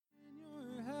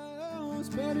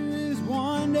Better is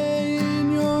one day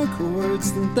in your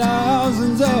courts than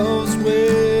thousands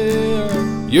elsewhere.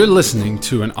 You're listening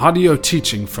to an audio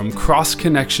teaching from Cross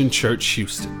Connection Church,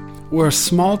 Houston. We're a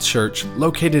small church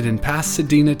located in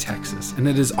Pasadena, Texas, and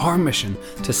it is our mission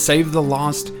to save the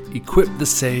lost, equip the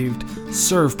saved,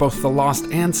 serve both the lost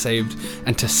and saved,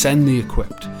 and to send the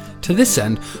equipped. To this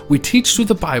end, we teach through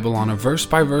the Bible on a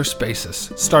verse-by-verse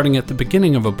basis, starting at the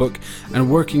beginning of a book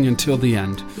and working until the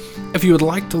end. If you would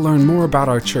like to learn more about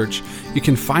our church, you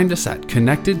can find us at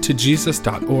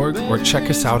connectedtojesus.org or check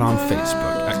us out on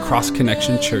Facebook at Cross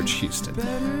Connection Church Houston.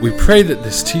 We pray that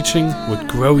this teaching would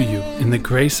grow you in the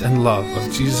grace and love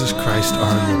of Jesus Christ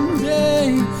our Lord.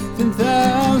 Than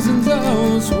thousands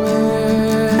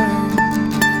elsewhere.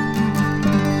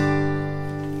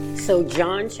 So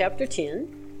John chapter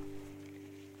 10,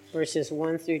 verses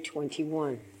 1 through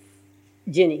 21.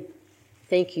 Jenny,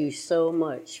 thank you so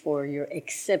much for your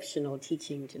exceptional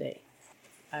teaching today.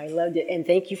 I loved it. And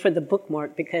thank you for the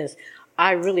bookmark, because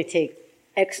I really take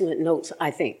excellent notes,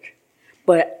 I think.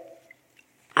 But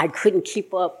I couldn't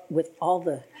keep up with all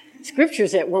the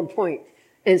scriptures at one point.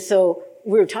 And so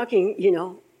we were talking,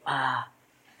 I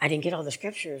didn't get all the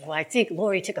scriptures. Well, I think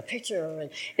Lori took a picture.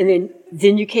 And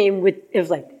then you came with, it was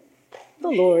like, the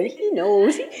Lord, he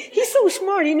knows. He's so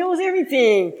smart. He knows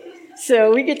everything.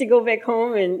 So we get to go back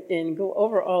home and go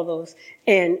over all those.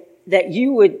 And that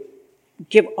you would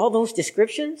give all those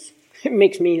descriptions, it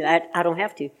makes me that I don't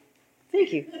have to.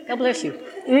 Thank you. God bless you.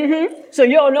 So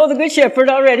you all know the Good Shepherd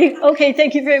already. Okay,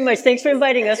 thank you very much. Thanks for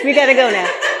inviting us. We got to go now.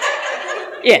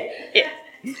 Yeah.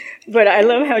 But I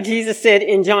love how Jesus said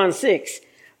in John 6,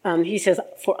 he says,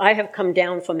 "For I have come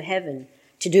down from heaven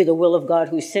to do the will of God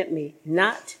who sent me,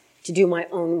 not to do my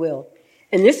own will.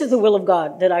 And this is the will of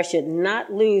God, that I should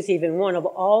not lose even one of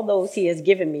all those he has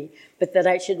given me, but that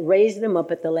I should raise them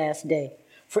up at the last day.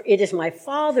 For it is my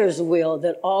Father's will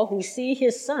that all who see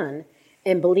his Son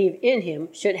and believe in him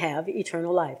should have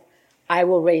eternal life. I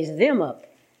will raise them up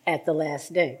at the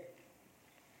last day."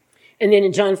 And then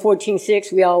in John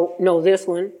 14:6, we all know this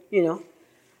one,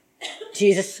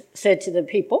 Jesus said to the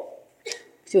people,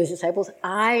 to his disciples,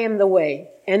 "I am the way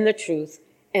and the truth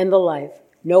and the life.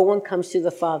 No one comes to the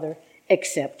Father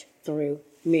except through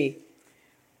me."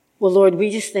 Well, Lord, we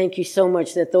just thank you so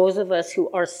much that those of us who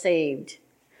are saved,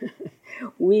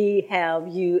 we have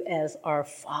you as our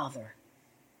Father.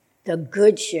 The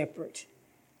Good Shepherd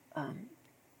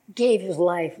gave his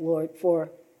life, Lord, for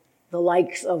the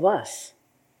likes of us.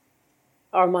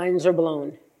 Our minds are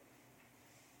blown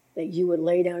that you would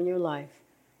lay down your life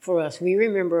for us. We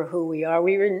remember who we are.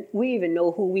 We even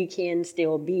know who we can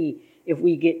still be if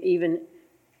we get even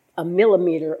a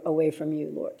millimeter away from you,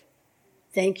 Lord.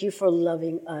 Thank you for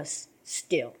loving us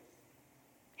still.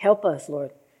 Help us,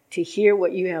 Lord, to hear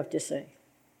what you have to say.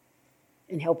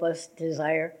 And help us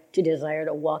desire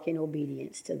to walk in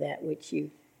obedience to that which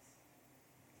you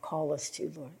call us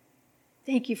to, Lord.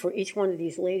 Thank you for each one of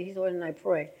these ladies, Lord, and I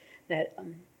pray that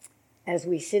as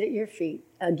we sit at your feet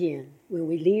again, when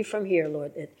we leave from here,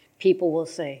 Lord, that people will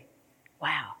say,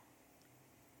 wow,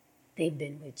 they've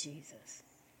been with Jesus.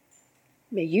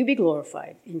 May you be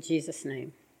glorified in Jesus'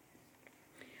 name.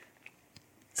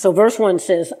 So verse 1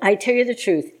 says, "I tell you the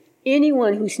truth,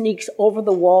 anyone who sneaks over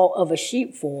the wall of a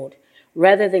sheepfold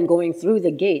rather than going through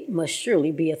the gate must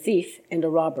surely be a thief and a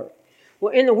robber."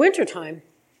 Well, in the wintertime,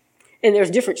 and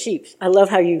there's different sheep. I love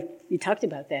how you talked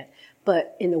about that.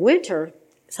 But in the winter,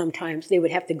 sometimes they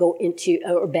would have to go into,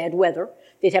 or bad weather,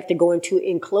 they'd have to go into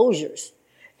enclosures.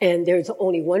 And there's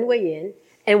only one way in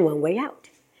and one way out.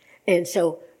 And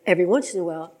so every once in a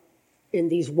while, in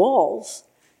these walls,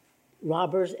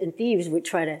 robbers and thieves would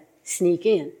try to sneak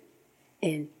in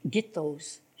and get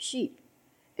those sheep.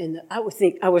 And I would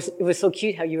think, it was so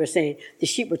cute how you were saying the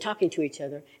sheep were talking to each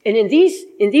other. And in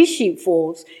these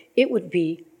sheepfolds, it would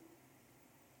be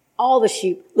all the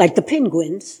sheep, like the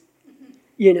penguins,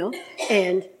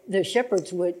 and the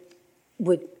shepherds would,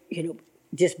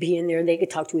 just be in there and they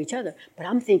could talk to each other. But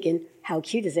I'm thinking, how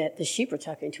cute is that? The sheep are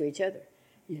talking to each other,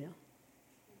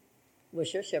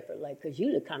 What's your shepherd like? Because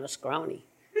you look kind of scrawny.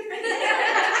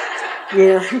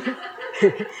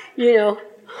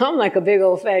 I'm like a big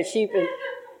old fat sheep, and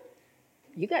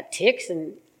you got ticks,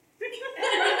 and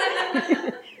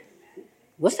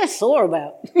what's that sore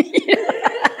about?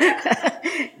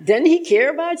 Doesn't he care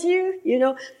about you?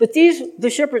 But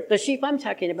the sheep I'm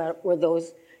talking about were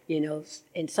those,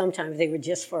 and sometimes they were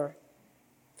just for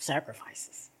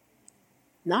sacrifices.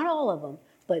 Not all of them,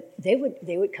 but they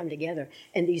would come together,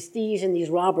 and these thieves and these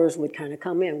robbers would kind of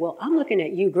come in. Well, I'm looking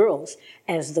at you girls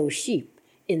as those sheep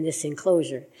in this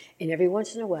enclosure, and every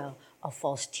once in a while, a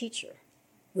false teacher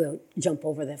will jump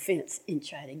over the fence and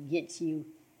try to get you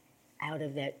out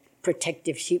of that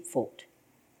protective sheepfold,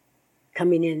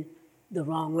 coming in the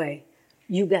wrong way.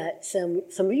 You got some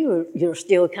of you you're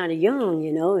still kind of young,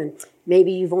 and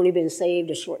maybe you've only been saved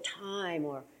a short time,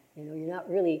 or you're not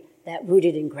really that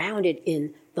rooted and grounded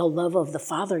in the love of the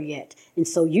Father yet. And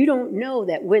so you don't know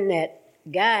that when that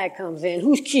guy comes in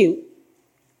who's cute,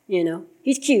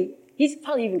 he's cute. He's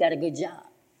probably even got a good job,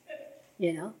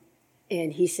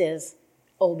 and he says,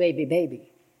 "Oh, baby."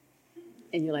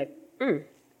 And you're like,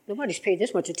 nobody's paid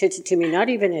this much attention to me, not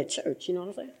even at church, you know what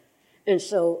I'm saying? And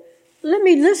so let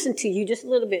me listen to you just a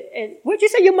little bit. And where'd you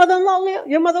say your mother-in-law lives?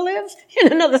 Your mother lives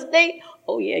in another state?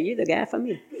 Oh, yeah, you're the guy for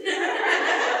me.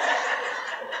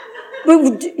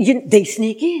 But they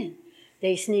sneak in.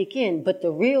 They sneak in. But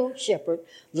the real shepherd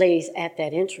lays at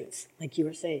that entrance, like you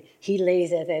were saying. He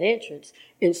lays at that entrance.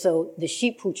 And so the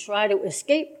sheep who try to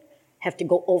escape have to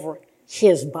go over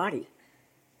his body,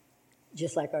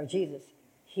 just like our Jesus.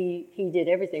 He did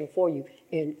everything for you.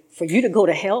 And for you to go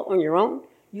to hell on your own,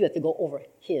 you have to go over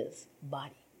his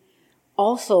body.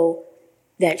 Also,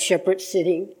 that shepherd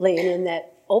laying in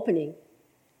that opening,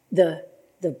 the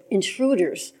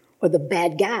intruders or the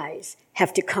bad guys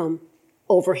have to come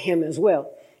over him as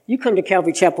well. You come to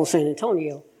Calvary Chapel, San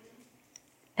Antonio,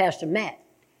 Pastor Matt,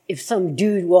 if some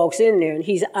dude walks in there and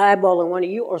he's eyeballing one of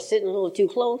you or sitting a little too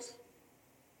close,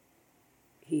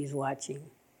 he's watching.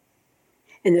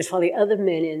 And there's probably other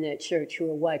men in that church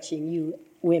who are watching you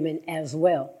women as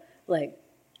well. Like,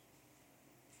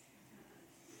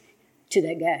 to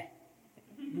that guy,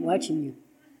 I'm watching you.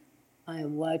 I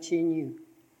am watching you.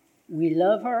 We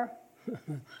love her.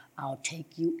 I'll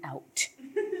take you out.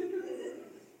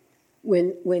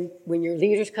 When your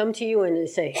leaders come to you and they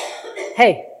say,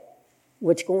 hey,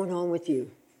 what's going on with you?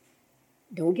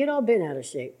 Don't get all bent out of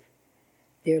shape.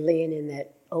 They're laying in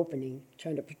that opening,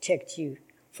 trying to protect you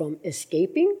from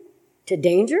escaping to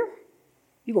danger.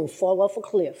 You're going to fall off a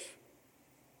cliff.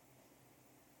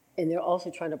 And they're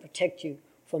also trying to protect you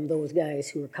from those guys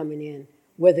who are coming in,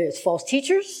 whether it's false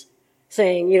teachers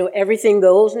saying, everything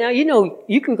goes. Now,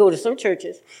 you can go to some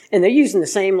churches and they're using the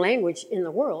same language in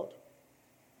the world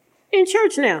in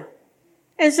church now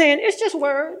and saying, it's just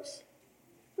words.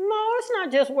 No, it's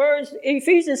not just words.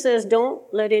 Ephesians says, don't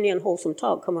let any unwholesome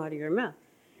talk come out of your mouth.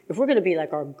 If we're going to be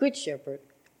like our good shepherd,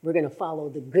 we're going to follow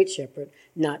the good shepherd,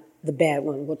 not the bad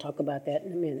one. We'll talk about that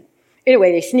in a minute.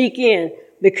 Anyway, they sneak in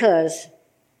because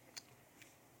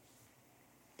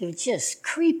they're just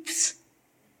creeps.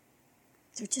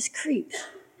 They're just creeps.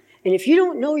 And if you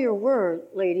don't know your word,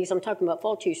 ladies, I'm talking about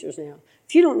false teachers now.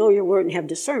 If you don't know your word and have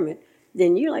discernment,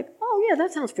 then you're like, oh, yeah,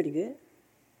 that sounds pretty good.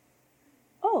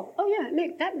 Oh, yeah,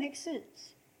 that makes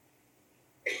sense.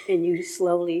 And you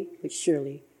slowly but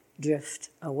surely drift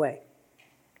away.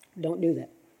 Don't do that.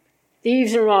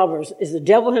 Thieves and robbers is the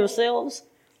devil himself,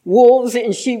 wolves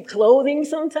in sheep clothing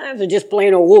sometimes, or just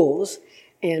plain old wolves,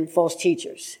 and false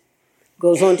teachers.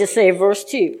 Goes on to say, verse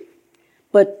 2,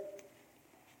 but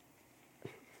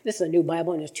this is a new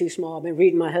Bible and it's too small. I've been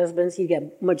reading my husband's. He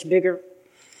got much bigger.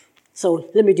 So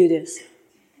let me do this.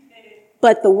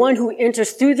 But the one who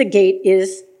enters through the gate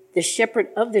is the shepherd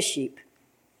of the sheep.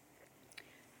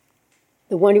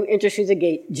 The one who enters through the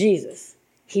gate, Jesus.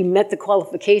 He met the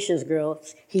qualifications,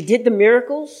 girls. He did the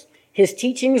miracles. His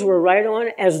teachings were right on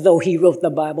as though he wrote the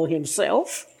Bible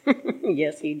himself.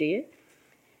 Yes, he did.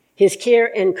 His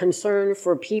care and concern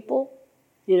for people.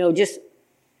 Just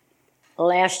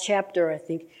last chapter, I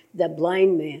think, that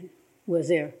blind man was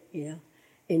there,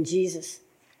 And Jesus,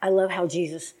 I love how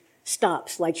Jesus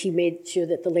stops. Like he made sure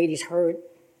that the ladies heard.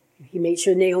 He made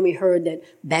sure Naomi heard that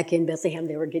back in Bethlehem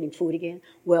they were getting food again.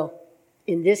 Well,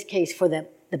 in this case, for the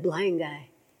blind guy,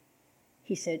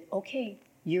 he said, okay,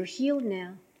 you're healed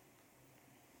now.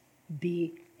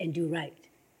 Be and do right,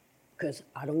 because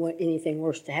I don't want anything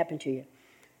worse to happen to you.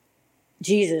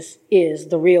 Jesus is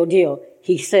the real deal.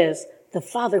 He says, the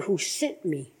Father who sent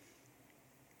me,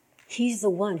 he's the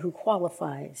one who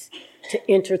qualifies to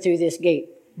enter through this gate.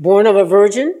 Born of a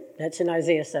virgin, that's in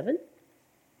Isaiah 7.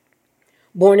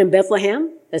 Born in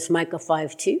Bethlehem, that's Micah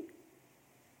 5:2.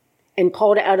 And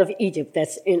called out of Egypt,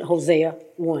 that's in Hosea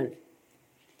 1.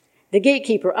 The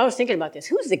gatekeeper, I was thinking about this.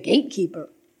 Who's the gatekeeper?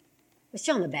 It's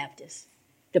John the Baptist,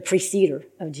 the preceder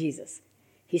of Jesus.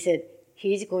 He said,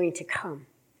 he's going to come,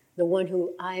 the one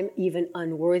who I'm even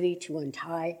unworthy to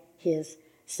untie his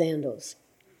sandals.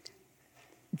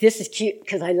 This is cute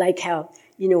because I like how,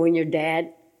 when your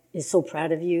dad is so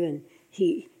proud of you and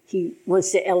he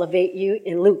wants to elevate you.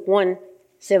 In Luke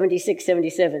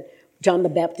 1:76-77, John the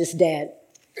Baptist's dad,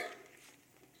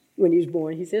 when he was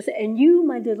born, he says, and you,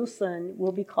 my little son,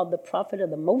 will be called the prophet of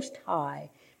the Most High,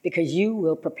 because you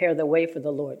will prepare the way for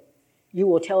the Lord. You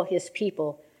will tell his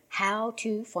people how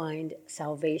to find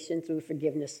salvation through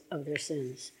forgiveness of their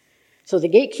sins. So the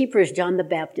gatekeeper is John the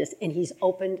Baptist, and he's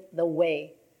opened the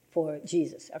way for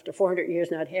Jesus. After 400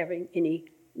 years not having any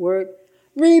word,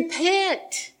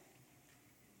 repent.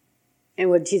 And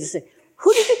what Jesus said,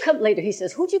 who did you come later? He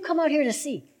says, who'd you come out here to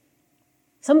see?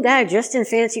 Some guy dressed in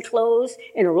fancy clothes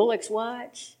and a Rolex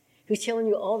watch who's telling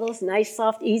you all those nice,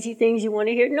 soft, easy things you want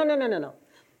to hear? No.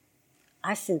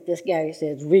 I sent this guy who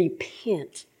says,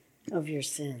 repent of your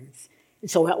sins. And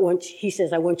so he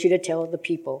says, I want you to tell the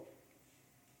people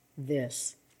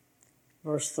this.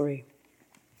 Verse 3.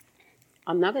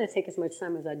 I'm not going to take as much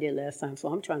time as I did last time, so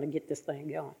I'm trying to get this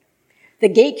thing going. The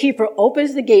gatekeeper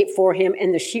opens the gate for him,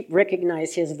 and the sheep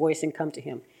recognize his voice and come to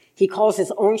him. He calls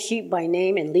his own sheep by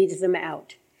name and leads them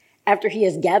out. After he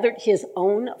has gathered his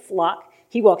own flock,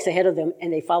 he walks ahead of them,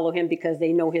 and they follow him because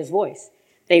they know his voice.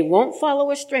 They won't follow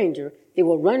a stranger. They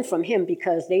will run from him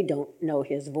because they don't know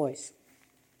his voice.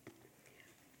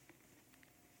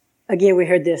 Again, we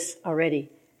heard this already,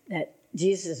 that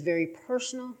Jesus is very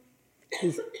personal.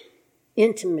 He's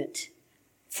intimate.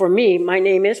 For me, my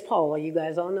name is Paula. You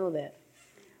guys all know that.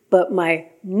 But my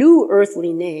new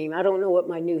earthly name, I don't know what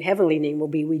my new heavenly name will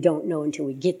be. We don't know until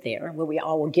we get there, but we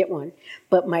all will get one.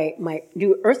 But my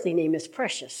new earthly name is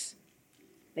Precious.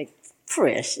 Like,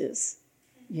 Precious,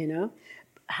 you know.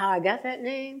 How I got that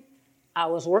name, I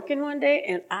was working one day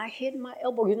and I hit my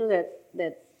elbow. You know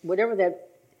that whatever that.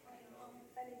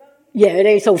 Yeah, it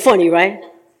ain't so funny, right?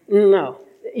 No.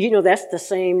 You know, that's the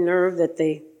same nerve that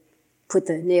they put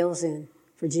the nails in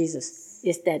for Jesus.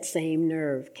 It's that same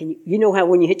nerve. You know how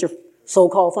when you hit your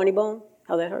so-called funny bone,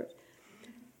 how that hurts?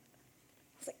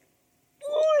 It's like,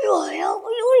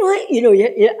 you know,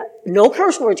 no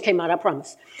curse words came out, I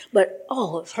promise. But,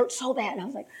 it hurt so bad. And I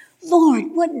was like, Lord,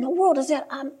 what in the world is that?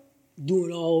 I'm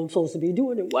doing all I'm supposed to be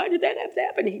doing, and why did that have to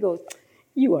happen? And he goes,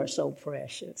 you are so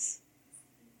precious.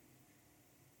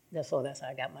 That's how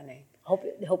I got my name. Hope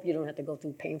you don't have to go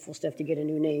through painful stuff to get a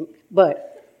new name.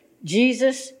 But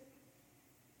Jesus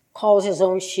calls his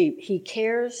own sheep. He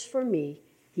cares for me.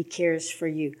 He cares for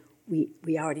you.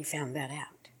 We already found that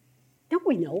out. Don't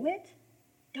we know it?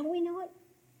 Don't we know it?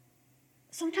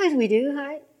 Sometimes we do,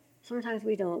 right? Sometimes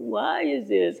we don't. Why is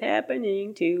this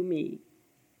happening to me?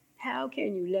 How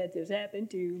can you let this happen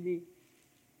to me?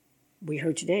 We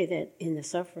heard today that in the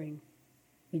suffering,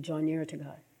 we draw nearer to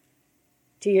God.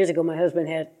 2 years ago, my husband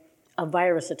had a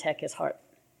virus attack his heart.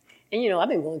 And, you know, I've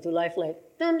been going through life like,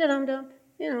 dum-da-dum-dum.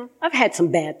 You know, I've had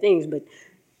some bad things, but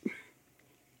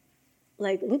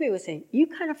like Lupe was saying, you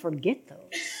kind of forget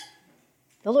those.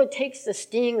 The Lord takes the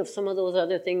sting of some of those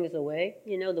other things away.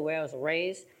 You know, the way I was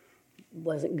raised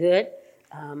wasn't good.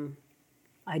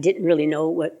 I didn't really know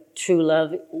what true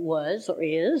love was or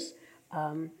is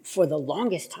for the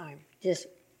longest time. Just,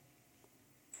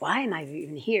 why am I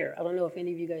even here? I don't know if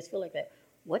any of you guys feel like that.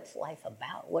 What's life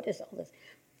about? What is all this?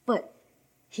 But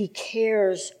he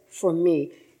cares for me.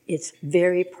 It's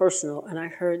very personal. And I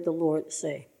heard the Lord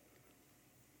say,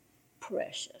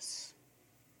 Precious,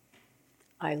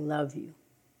 I love you.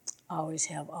 Always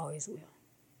have, always will.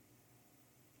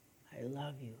 I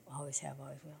love you. Always have,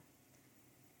 always will.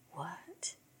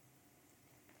 What?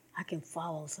 I can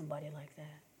follow somebody like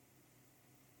that.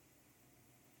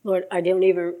 Lord, I don't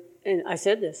even, and I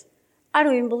said this, I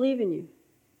don't even believe in you.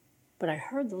 But I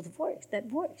heard that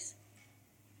voice.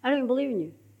 I don't even believe in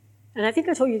you. And I think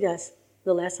I told you guys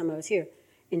the last time I was here.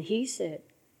 And he said,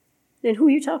 then who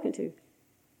are you talking to?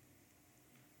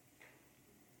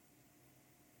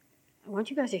 I want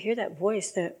you guys to hear that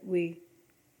voice that we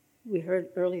heard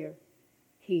earlier.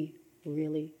 He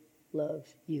really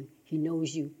loves you. He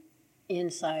knows you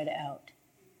inside out.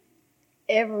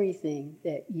 Everything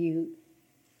that you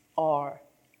are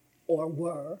or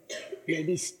were,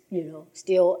 maybe,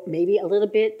 still maybe a little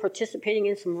bit participating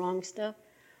in some wrong stuff,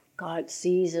 God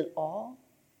sees it all,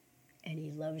 and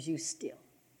he loves you still.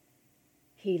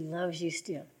 He loves you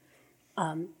still.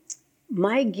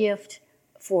 My gift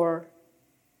for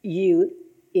you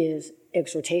is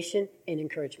exhortation and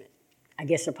encouragement. I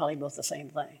guess they're probably both the same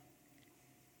thing.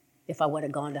 If I would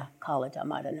have gone to college, I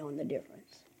might have known the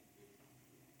difference.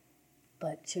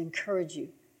 But to encourage you,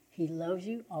 he loves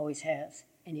you, always has,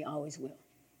 and he always will.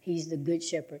 He's the good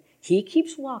shepherd. He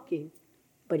keeps walking,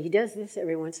 but he does this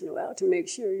every once in a while to make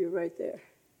sure you're right there.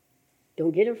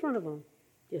 Don't get in front of him.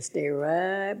 Just stay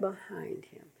right behind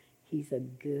him. He's a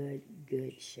good,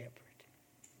 good shepherd.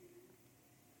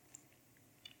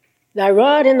 Thy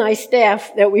rod and thy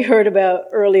staff that we heard about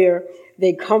earlier,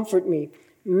 they comfort me.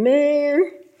 Man,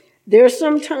 there's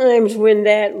some times when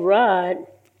that rod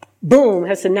boom,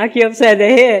 has to knock you upside the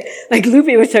head. Like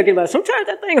Lupe was talking about. Sometimes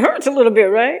that thing hurts a little bit,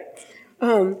 right?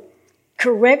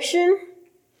 Correction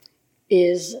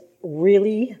is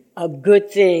really a good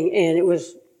thing. And it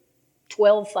was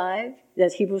 12:5.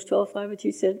 That's Hebrews 12:5, what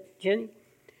you said, Jenny,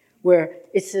 where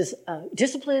it says,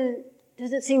 discipline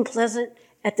doesn't seem pleasant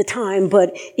at the time,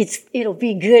 but it'll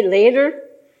be good later.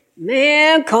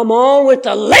 Man, come on with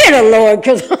the later, Lord,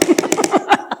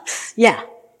 because yeah,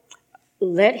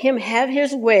 let him have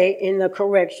his way in the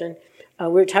correction. We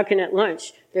were talking at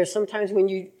lunch. There's sometimes when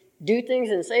you do things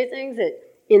and say things that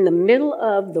in the middle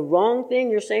of the wrong thing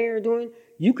you're saying or doing,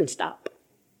 you can stop.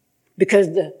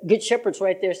 Because the good shepherd's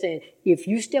right there saying, if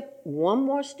you step one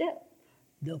more step,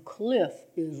 the cliff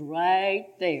is right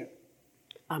there.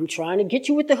 I'm trying to get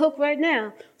you with the hook right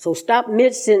now. So stop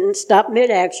mid-sentence, stop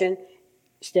mid-action,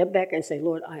 step back and say,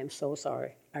 Lord, I am so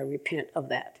sorry. I repent of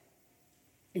that.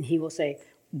 And he will say,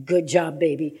 good job,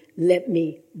 baby. Let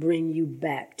me bring you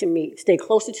back to me. Stay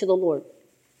closer to the Lord.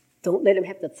 Don't let him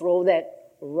have to throw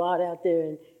that rod out there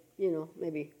and,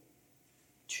 maybe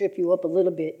trip you up a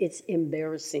little bit. It's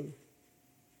embarrassing.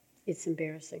 It's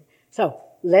embarrassing. So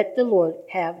let the Lord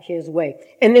have his way.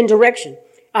 And then direction.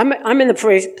 I'm in the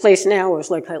place now where it's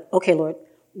like, okay, Lord,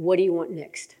 what do you want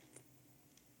next?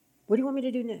 What do you want me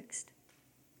to do next?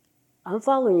 I'm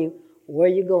following you. Where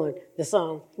are you going? The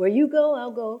song, where you go,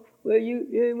 I'll go. Where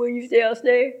you stay, I'll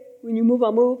stay. When you move,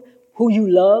 I'll move. Who you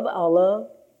love, I'll love.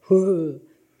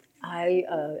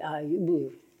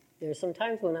 There's some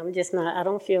times when I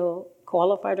don't feel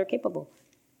qualified or capable.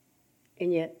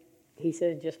 And yet, he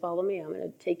says, just follow me. I'm going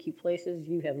to take you places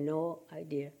you have no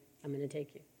idea I'm going to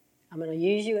take you. I'm going to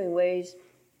use you in ways,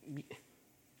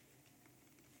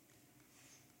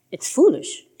 it's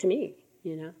foolish to me,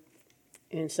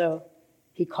 And so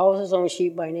he calls his own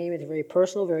sheep by name. It's very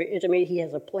personal, very intimate. He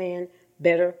has a plan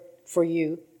better for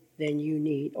you than you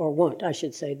need, or want, I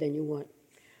should say, than you want.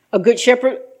 A good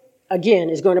shepherd, again,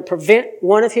 is going to prevent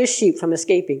one of his sheep from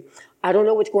escaping. I don't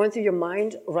know what's going through your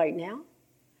mind right now.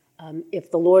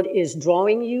 If the Lord is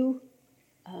drawing you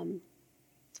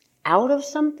out of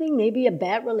something, maybe a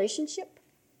bad relationship.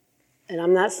 And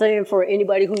I'm not saying for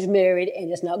anybody who's married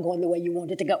and it's not going the way you want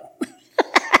it to go.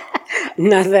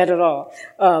 Not that at all.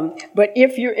 But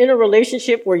if you're in a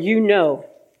relationship where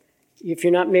if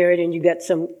you're not married and you got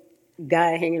some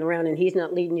guy hanging around and he's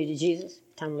not leading you to Jesus,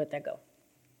 time to let that go.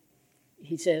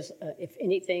 He says, if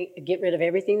anything, get rid of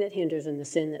everything that hinders and the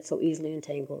sin that so easily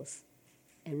entangles,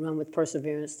 and run with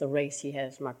perseverance the race he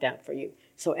has marked out for you.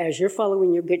 So as you're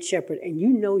following your good shepherd and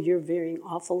you're veering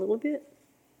off a little bit,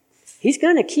 he's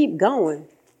going to keep going.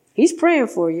 He's praying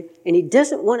for you, and he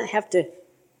doesn't want to have to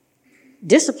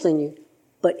discipline you,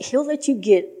 but he'll let you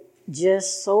get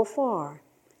just so far,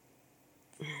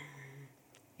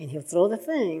 and he'll throw the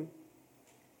thing.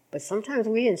 But sometimes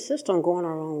we insist on going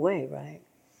our own way, right?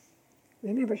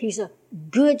 Remember, he's a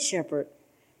good shepherd.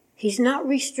 He's not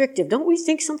restrictive. Don't we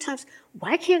think sometimes,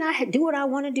 why can't I do what I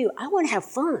want to do? I want to have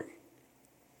fun.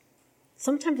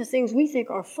 Sometimes the things we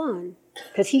think are fun,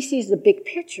 because he sees the big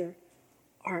picture,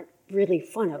 aren't really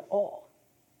fun at all.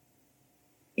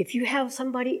 If you have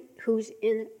somebody who's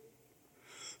in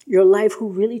your life who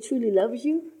really, truly loves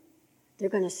you, they're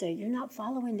going to say, you're not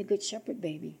following the good shepherd,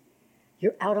 baby.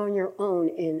 You're out on your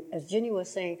own. And as Jenny was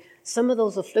saying, some of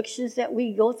those afflictions that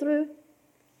we go through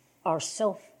are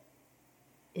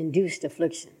self-induced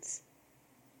afflictions.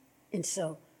 And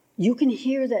so you can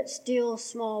hear that still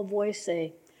small voice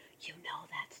say,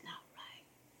 that's not right.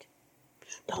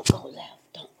 Don't go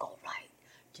left, don't go right.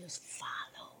 Just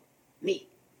follow me.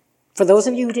 For those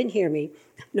of you who didn't hear me,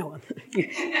 no.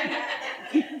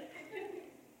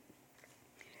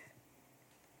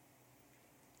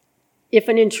 If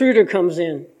an intruder comes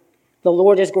in, the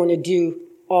Lord is going to do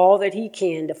all that he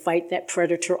can to fight that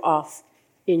predator off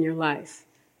in your life.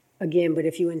 Again, but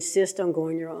if you insist on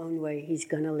going your own way, he's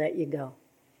going to let you go.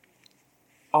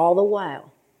 All the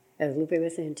while, as Lupe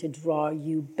was saying, to draw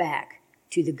you back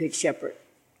to the good shepherd.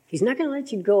 He's not going to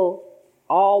let you go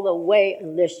all the way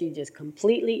unless you just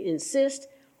completely insist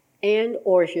and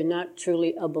or if you're not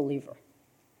truly a believer.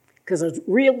 Because a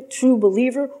real true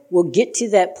believer will get to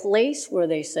that place where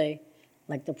they say,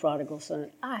 like the prodigal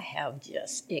son, I have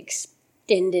just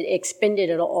expended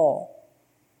it all.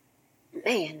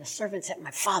 Man, the servants at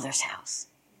my father's house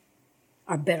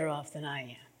are better off than I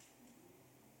am.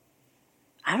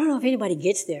 I don't know if anybody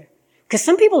gets there. Because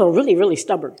some people are really, really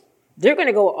stubborn. They're going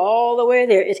to go all the way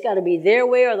there. It's got to be their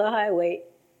way or the highway.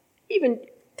 Even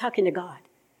talking to God.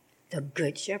 The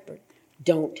good shepherd.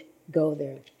 Don't go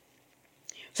there.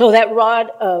 So that rod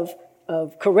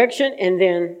of correction and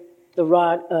then the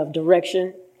rod of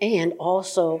direction and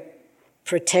also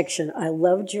protection. I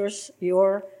loved your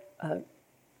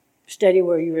study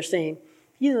where you were saying,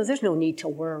 there's no need to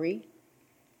worry.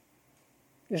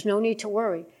 There's no need to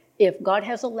worry. If God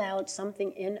has allowed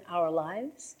something in our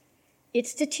lives,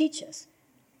 it's to teach us.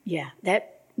 Yeah,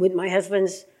 that with my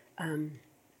husband's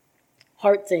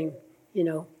heart thing,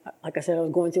 like I said, I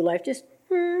was going through life just,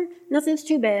 nothing's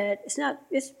too bad.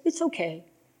 It's okay.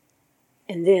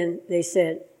 And then they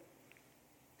said,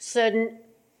 sudden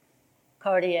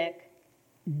cardiac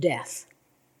death.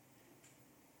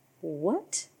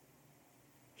 What?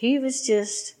 He was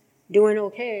just doing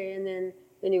okay, and then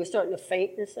he was starting to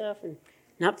faint and stuff and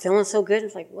not feeling so good.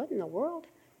 It's like, what in the world?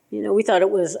 We thought it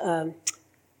was the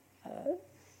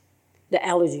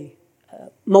allergy,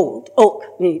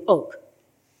 oak.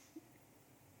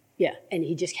 Yeah, and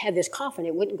he just had this cough and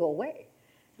it wouldn't go away.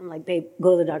 I'm like, babe,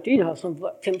 go to the doctor. How some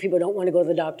people don't want to go to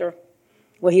the doctor?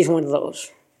 Well, he's one of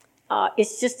those.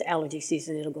 It's just allergy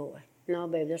season, it'll go away. No,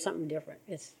 babe, there's something different.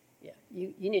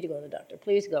 You need to go to the doctor.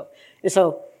 Please go. And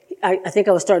so I think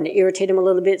I was starting to irritate him a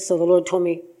little bit, so the Lord told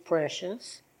me,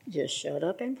 Precious, just shut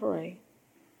up and pray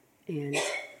and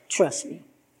trust me.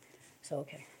 So,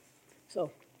 okay.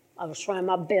 So I was trying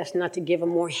my best not to give him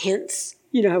more hints.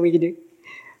 You know how we can do.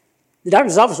 The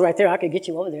doctor's office right there. I could get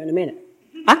you over there in a minute.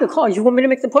 I could call you. You want me to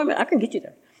make the appointment? I can get you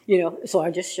there. So I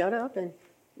just shut up and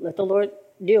let the Lord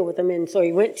deal with him. And so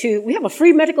he went we have a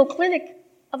free medical clinic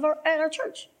at our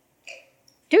church.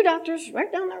 2 doctors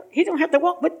right down there. He don't have to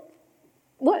walk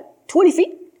but 20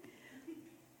 feet?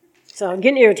 So I'm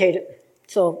getting irritated.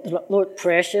 So the Lord,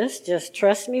 Precious, just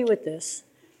trust me with this.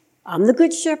 I'm the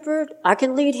good shepherd. I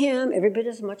can lead him every bit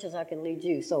as much as I can lead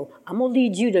you. So I'm going to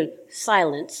lead you to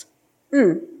silence.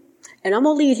 And I'm going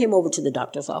to lead him over to the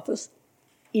doctor's office.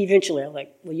 Eventually, I'm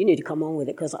like, well, you need to come on with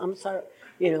it because I'm sorry,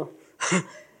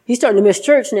 He's starting to miss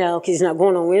church now because he's not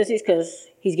going on Wednesdays because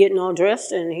he's getting all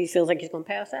dressed and he feels like he's going to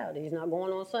pass out. He's not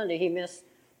going on Sunday. He missed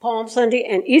Palm Sunday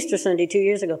and Easter Sunday 2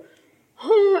 years ago.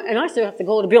 And I still have to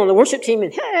go to be on the worship team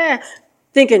and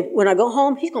thinking when I go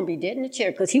home, he's going to be dead in the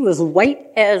chair because he was white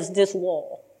as this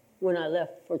wall when I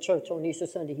left for church on Easter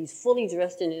Sunday. He's fully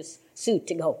dressed in his suit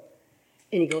to go.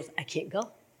 And he goes, I can't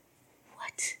go.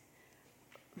 What?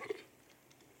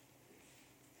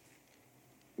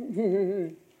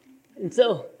 And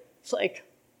so it's like,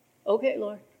 okay,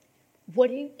 Lord, what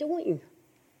are you doing?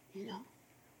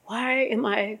 Why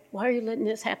are you letting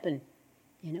this happen?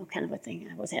 Kind of a thing.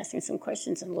 I was asking some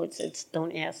questions and the Lord said,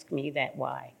 don't ask me that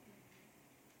why.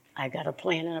 I got a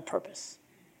plan and a purpose.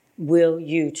 Will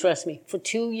you trust me? For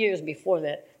 2 years before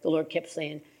that, the Lord kept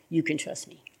saying, you can trust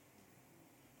me.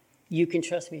 You can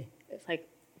trust me. It's like,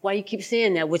 why you keep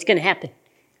saying that? What's going to happen?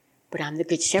 But I'm the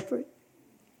good shepherd.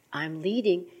 I'm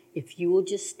leading. If you will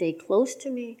just stay close to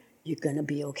me, you're going to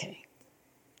be okay.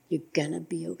 You're going to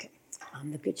be okay.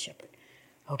 I'm the good shepherd.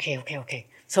 Okay.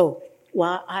 So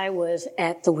while I was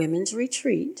at the women's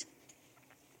retreat,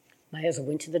 my husband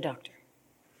went to the doctor.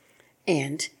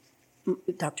 And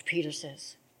Dr. Peter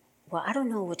says, well, I don't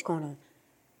know what's going to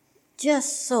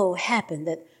just so happen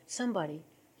that somebody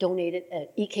donated an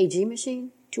EKG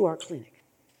machine to our clinic.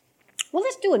 Well,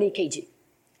 let's do an EKG.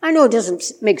 I know it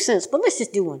doesn't make sense, but let's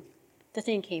just do one. The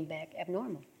thing came back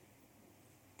abnormal.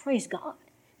 Praise God.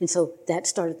 And so that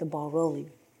started the ball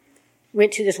rolling.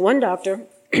 Went to this one doctor.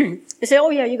 They said, oh,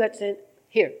 yeah, you got to,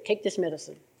 here, take this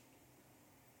medicine.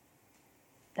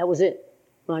 That was it.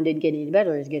 Ron didn't get any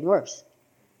better. It was getting worse.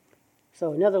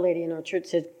 So another lady in our church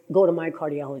said, go to my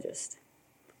cardiologist.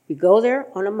 We go there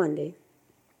on a Monday,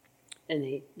 and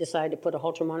they decide to put a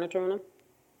Holter monitor on him.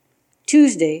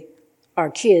 Tuesday, our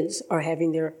kids are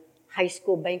having their high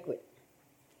school banquet.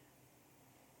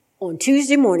 On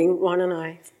Tuesday morning, Ron and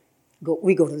I,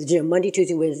 we go to the gym Monday,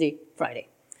 Tuesday, Wednesday, Friday.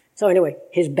 So anyway,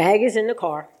 his bag is in the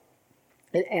car,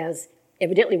 and as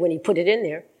evidently when he put it in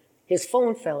there, his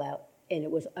phone fell out, and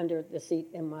it was under the seat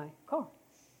in my car.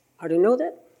 I didn't know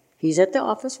that. He's at the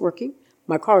office working.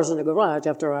 My car's in the garage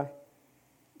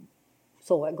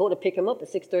So I go to pick him up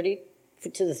at 6:30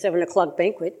 to the 7 o'clock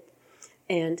banquet,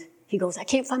 and he goes, I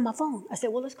can't find my phone. I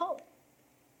said, well, let's call it.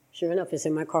 Sure enough, it's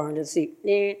in my car under the seat.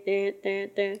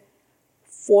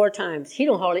 4 times. He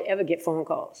don't hardly ever get phone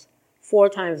calls. 4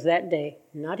 times that day.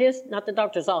 Not the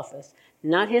doctor's office,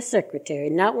 not his secretary,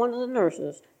 not one of the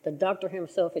nurses. The doctor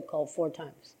himself had called 4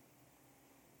 times.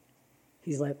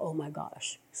 He's like, oh my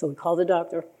gosh. So we call the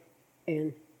doctor,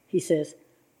 and he says,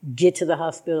 get to the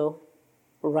hospital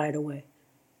right away.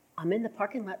 I'm in the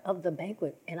parking lot of the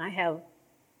banquet, and I have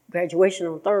graduation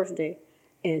on Thursday,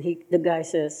 and the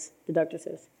doctor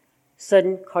says,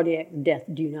 sudden cardiac death.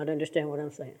 Do you not understand what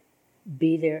I'm saying?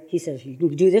 Be there. He says, you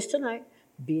can do this tonight.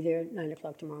 Be there at 9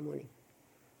 o'clock tomorrow morning.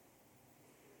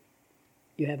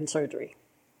 You're having surgery.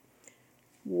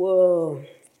 Whoa.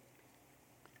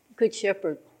 Good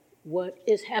Shepherd, what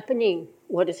is happening?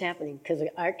 What is happening? Because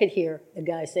I could hear the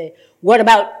guy say, what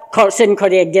about sudden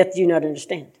cardiac death do you not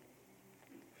understand?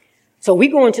 So we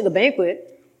go into the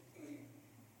banquet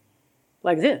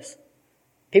like this.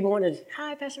 People want to,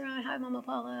 hi, Pastor Ron, hi, Mama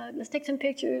Paula, let's take some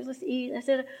pictures, let's eat, let's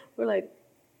it. We're like,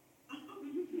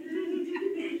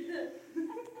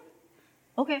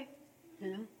 okay,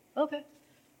 okay.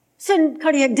 Sudden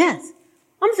cardiac death.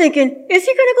 I'm thinking, is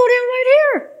he going to go down right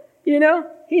here?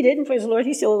 He didn't, praise the Lord.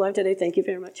 He's still alive today. Thank you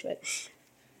very much. But,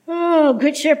 oh,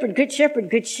 good shepherd, good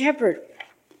shepherd, good shepherd.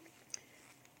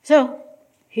 So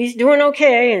he's doing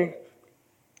okay. And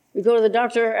we go to the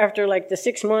doctor after like the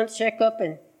 6 months checkup,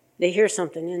 and they hear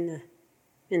something in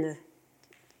the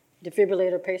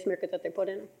defibrillator pacemaker that they put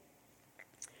in him.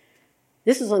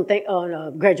 This is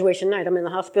on graduation night. I'm in the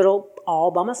hospital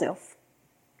all by myself,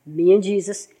 me and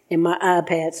Jesus, and my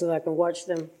iPad so I can watch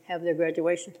them have their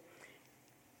graduation.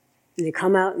 And they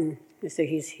come out and they say,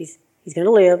 he's going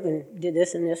to live and did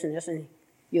this and this and this, and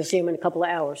you'll see him in a couple of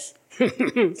hours.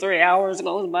 3 hours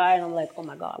goes by, and I'm like, oh,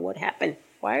 my God, what happened?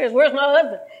 Where's my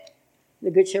husband?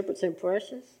 The Good Shepherd said,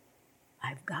 Precious,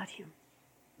 I've got him.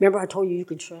 Remember I told you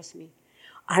can trust me.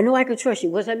 I know I can trust you.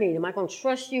 What does that mean? Am I going to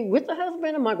trust you with the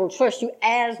husband, or am I going to trust you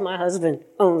as my husband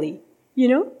only? He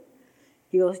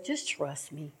goes, just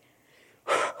trust me.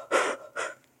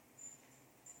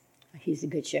 He's the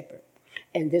Good Shepherd.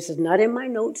 And this is not in my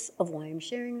notes of why I'm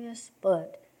sharing this,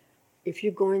 but if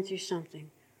you're going through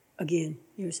something, again,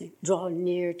 you're saying, draw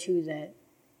near to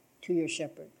your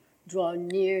shepherd. Draw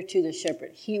near to the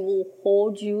shepherd. He will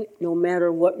hold you no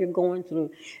matter what you're going through.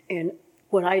 And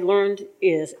what I learned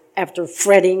is after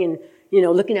fretting and,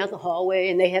 looking out the hallway,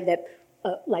 and they have that,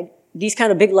 like these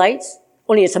kind of big lights,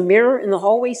 only it's a mirror in the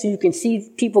hallway so you can see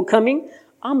people coming.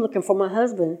 I'm looking for my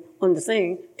husband on the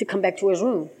thing to come back to his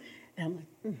room. And I'm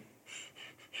like,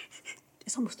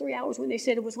 It's almost 3 hours when they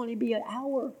said it was only be an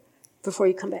hour before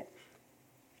you come back.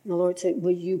 And the Lord said,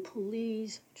 will you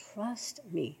please trust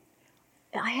me?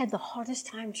 And I had the hardest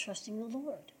time trusting the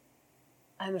Lord.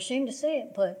 I'm ashamed to say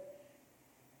it, but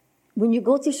when you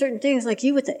go through certain things, like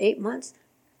you with the 8 months,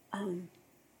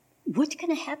 what's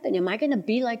going to happen? Am I going to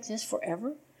be like this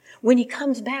forever? When he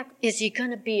comes back, is he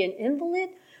going to be an invalid?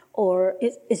 Or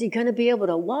is he going to be able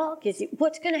to walk?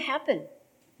 What's going to happen?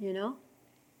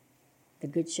 The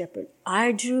Good Shepherd.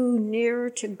 I drew nearer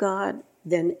to God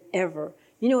than ever.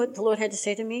 You know what the Lord had to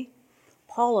say to me?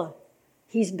 Paula,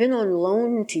 he's been on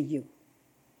loan to you.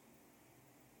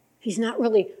 He's not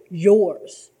really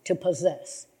yours to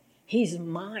possess. He's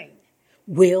mine.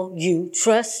 Will you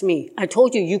trust me? I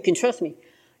told you can trust me.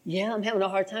 Yeah, I'm having a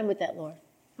hard time with that, Lord.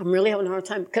 I'm really having a hard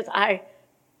time because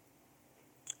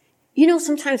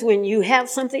sometimes when you have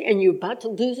something and you're about to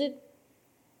lose it,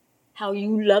 how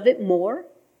you love it more.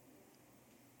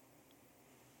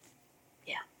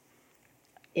 Yeah.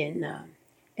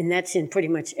 And that's in pretty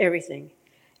much everything.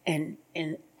 And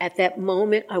at that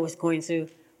moment, I was going through,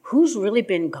 who's really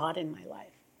been God in my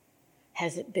life?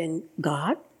 Has it been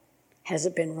God? Has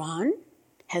it been Ron?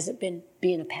 Has it been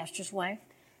being a pastor's wife?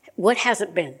 What has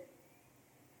it been?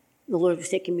 The Lord was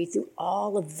taking me through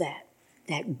all of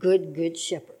that good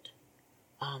shepherd.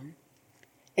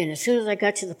 And as soon as I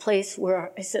got to the place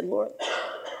where I said, Lord,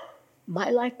 my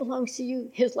life belongs to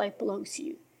you. His life belongs to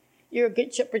you. You're a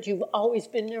good shepherd. You've always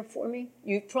been there for me.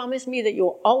 You've promised me that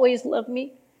you'll always love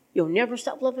me. You'll never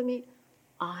stop loving me.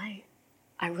 I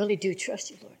really do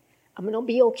trust you, Lord. I'm going to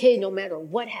be okay no matter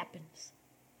what happens.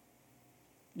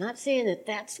 Not saying that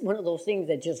that's one of those things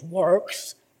that just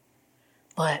works,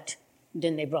 but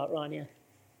then they brought Ron in.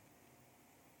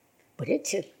 But it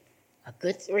took a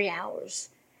good 3 hours.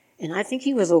 And I think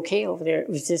he was okay over there. It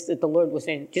was just that the Lord was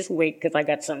saying, just wait because I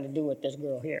got something to do with this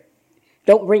girl here.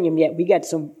 Don't bring him yet. We got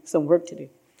some work to do.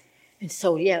 And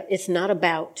so, yeah, it's not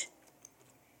about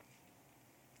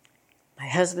my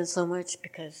husband so much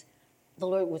because the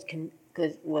Lord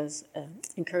was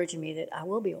encouraging me that I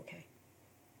will be okay,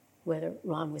 whether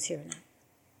Ron was here or not.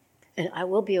 And I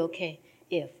will be okay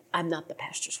if I'm not the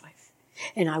pastor's wife.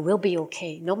 And I will be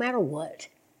okay no matter what.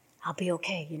 I'll be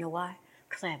okay. You know why?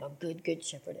 Because I have a good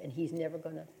shepherd, and he's never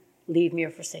going to leave me or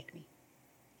forsake me,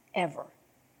 ever.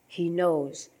 He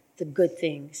knows the good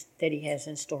things that he has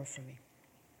in store for me.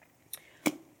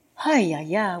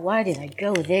 Why did I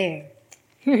go there?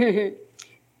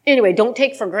 Anyway, don't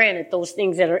take for granted those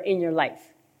things that are in your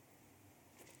life.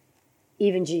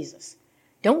 Even Jesus.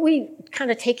 Don't we kind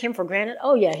of take him for granted?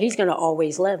 Oh, yeah, he's going to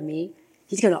always love me.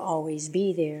 He's going to always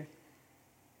be there.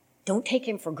 Don't take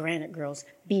him for granted, girls.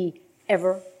 Be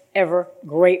ever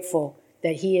grateful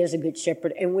that he is a good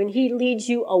shepherd. And when he leads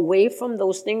you away from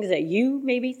those things that you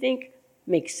maybe think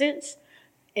make sense,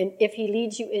 and if he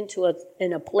leads you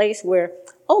in a place where,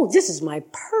 oh, this is my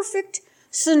perfect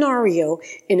scenario,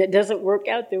 and it doesn't work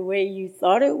out the way you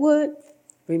thought it would,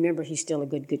 remember, he's still a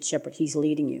good shepherd. He's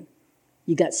leading you.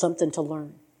 You got something to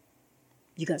learn.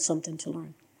 You got something to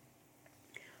learn.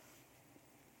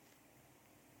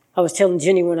 I was telling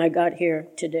Jenny when I got here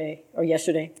today, or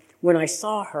yesterday, when I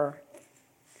saw her,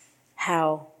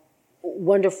 how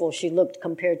wonderful she looked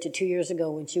compared to 2 years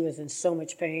ago when she was in so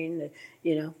much pain, that,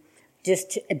 you know,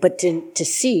 but to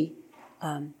see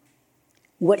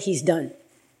what he's done.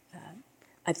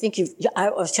 I think I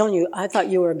was telling you, I thought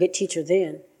you were a good teacher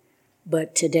then,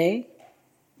 but today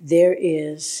there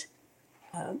is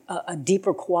a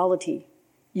deeper quality.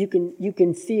 You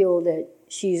can feel that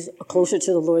she's closer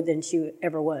to the Lord than she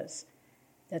ever was.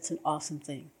 That's an awesome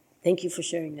thing. Thank you for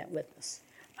sharing that with us.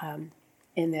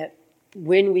 And that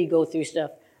when we go through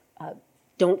stuff,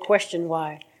 don't question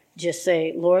why. Just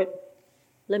say, Lord,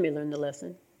 let me learn the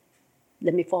lesson.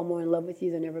 Let me fall more in love with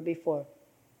you than ever before.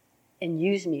 And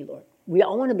use me, Lord. We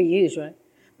all want to be used, right?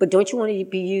 But don't you want to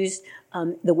be used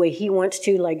the way he wants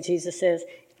to, like Jesus says,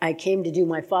 I came to do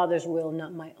my Father's will,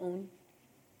 not my own.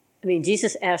 I mean,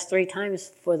 Jesus asked 3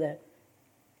 times for that,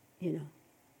 you know,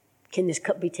 can this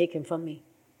cup be taken from me?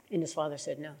 And his Father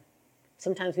said no.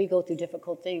 Sometimes we go through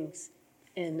difficult things,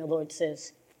 and the Lord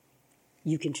says,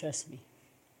 you can trust me.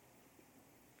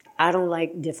 I don't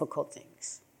like difficult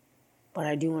things, but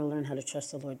I do want to learn how to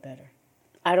trust the Lord better.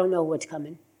 I don't know what's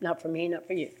coming, not for me, not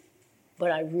for you,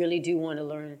 but I really do want to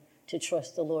learn to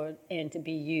trust the Lord and to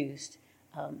be used,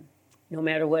 no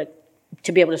matter what,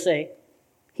 to be able to say,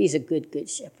 he's a good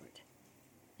shepherd.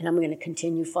 And I'm going to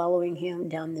continue following him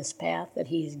down this path that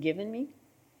he has given me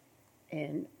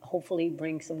and hopefully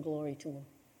bring some glory to him.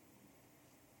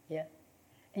 Yeah.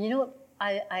 And you know what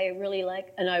I really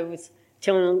like, and I was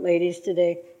telling the ladies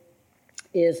today,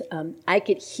 is I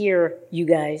could hear you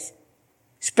guys,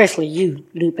 especially you,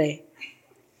 Lupe,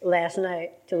 last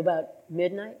night till about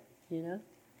midnight, you know,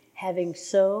 having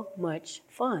so much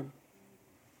fun.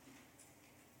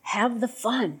 Have the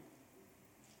fun.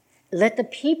 Let the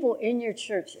people in your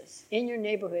churches, in your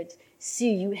neighborhoods,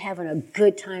 see you having a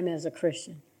good time as a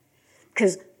Christian.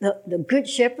 Because the good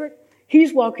shepherd,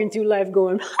 he's walking through life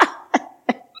going,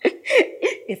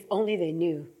 if only they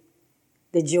knew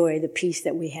the joy, the peace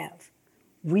that we have.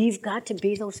 We've got to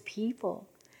be those people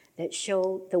that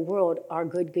show the world our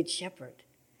good shepherd.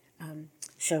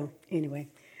 So anyway,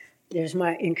 there's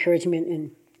my encouragement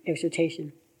and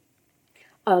exhortation.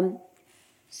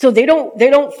 So they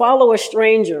don't follow a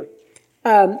stranger.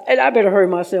 And I better hurry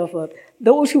myself up.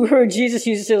 Those who heard Jesus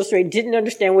use this illustration didn't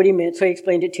understand what he meant, so he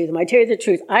explained it to them. I tell you the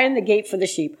truth, I am the gate for the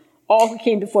sheep. All who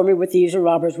came before me were thieves and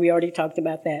robbers. We already talked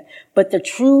about that. But the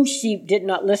true sheep did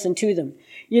not listen to them.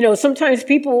 You know, sometimes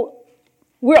people,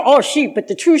 we're all sheep, but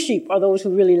the true sheep are those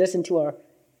who really listen to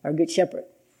our good shepherd.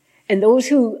 And those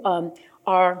who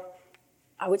are,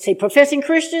 I would say, professing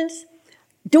Christians,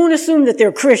 don't assume that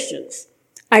they're Christians.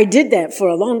 I did that for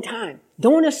a long time.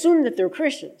 Don't assume that they're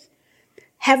Christians.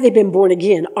 Have they been born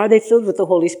again? Are they filled with the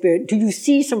Holy Spirit? Do you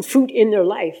see some fruit in their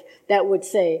life that would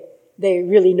say they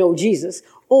really know Jesus?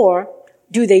 Or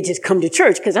do they just come to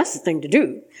church? Because that's the thing to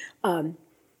do.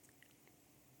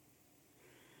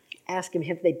 Ask them,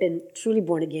 have they been truly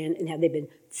born again and have they been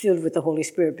filled with the Holy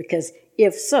Spirit? Because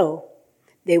if so,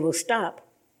 they will stop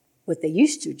what they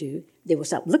used to do. They will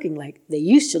stop looking like they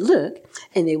used to look,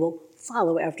 and they will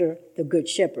follow after the good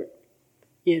shepherd.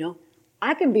 You know,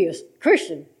 I can be a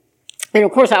Christian. And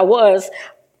of course I was,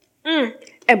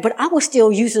 but I was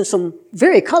still using some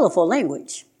very colorful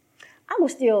language. I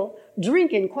was still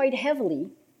drinking quite heavily,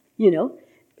 you know.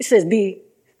 It says be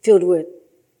filled with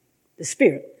the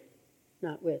Spirit,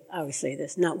 not with, I always say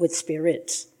this, not with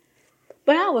spirits.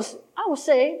 But I was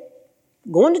saying,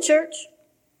 going to church,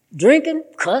 drinking,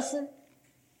 cussing,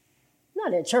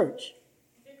 not at church,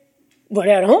 but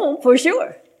at home for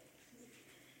sure.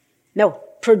 No,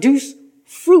 produce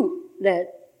fruit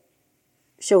that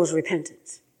shows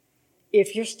repentance.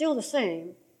 If you're still the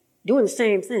same, doing the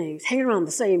same things, hanging around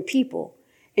the same people,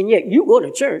 and yet you go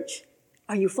to church,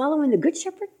 are you following the good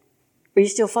shepherd? Or are you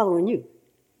still following you?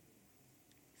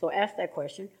 So ask that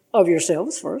question of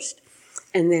yourselves first,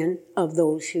 and then of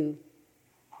those who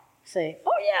say,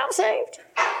 oh yeah, I'm saved.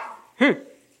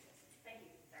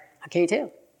 I can't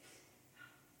tell.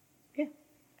 Yeah.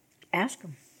 Ask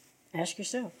them. Ask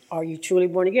yourself, are you truly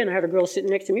born again? I had a girl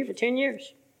sitting next to me for 10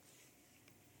 years.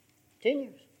 10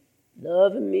 years.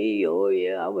 Loving me, oh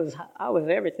yeah, I was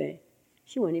everything.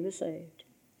 She wasn't even saved.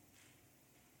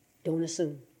 Don't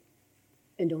assume.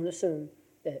 And don't assume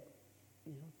that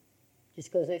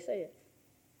just because they say it.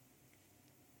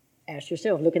 Ask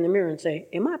yourself, look in the mirror and say,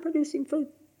 am I producing fruit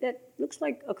that looks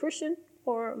like a Christian,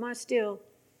 or am I still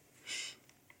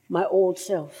my old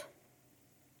self?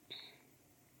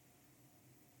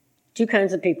 Two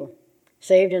kinds of people,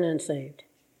 saved and unsaved.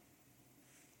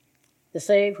 The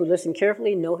saved who listen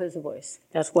carefully know his voice.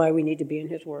 That's why we need to be in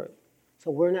his word. So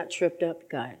we're not tripped up,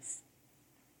 guys.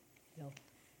 You know,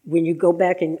 when you go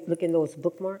back and look in those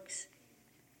bookmarks,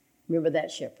 remember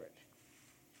that shepherd.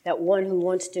 That one who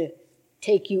wants to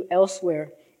take you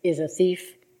elsewhere is a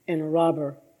thief and a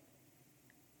robber.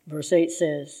 Verse 8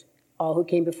 says, all who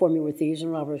came before me were thieves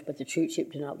and robbers, but the true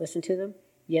sheep did not listen to them.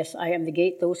 Yes, I am the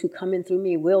gate. Those who come in through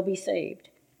me will be saved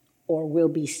or will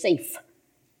be safe.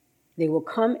 They will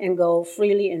come and go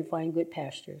freely and find good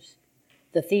pastures.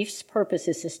 The thief's purpose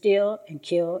is to steal and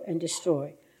kill and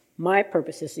destroy. My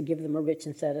purpose is to give them a rich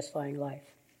and satisfying life.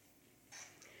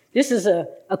 This is a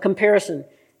comparison.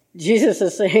 Jesus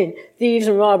is saying thieves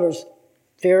and robbers,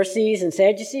 Pharisees and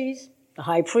Sadducees, the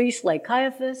high priests like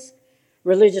Caiaphas,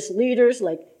 religious leaders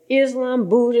like Islam,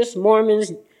 Buddhists,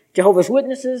 Mormons, Jehovah's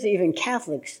Witnesses, even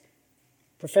Catholics,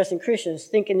 professing Christians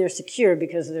thinking they're secure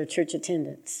because of their church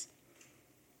attendance.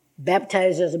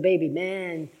 Baptized as a baby,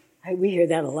 man, we hear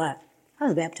that a lot. I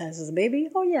was baptized as a baby.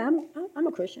 Oh yeah, I'm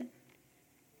a Christian.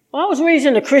 Well, I was raised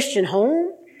in a Christian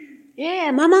home.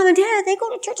 Yeah, my mom and dad, they go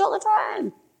to church all the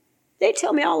time. They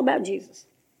tell me all about Jesus.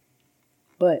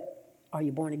 But are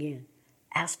you born again?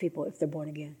 Ask people if they're born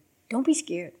again. Don't be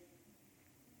scared.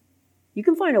 You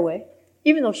can find a way,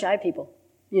 even though shy people,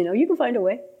 you can find a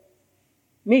way.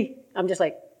 Me, I'm just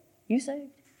like, you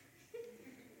saved?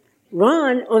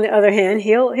 Ron, on the other hand,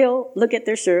 he'll look at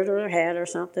their shirt or their hat or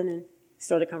something and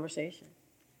start a conversation.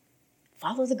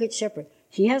 Follow the Good Shepherd.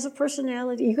 He has a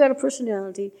personality. You got a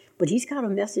personality, but he's got a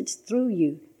message through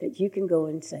you that you can go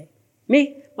and say.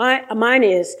 Mine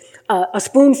is a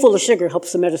spoonful of sugar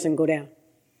helps the medicine go down.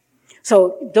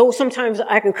 So though sometimes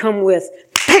I can come with,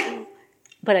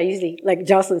 but I usually, like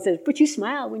Jocelyn says, but you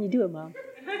smile when you do it, Mom.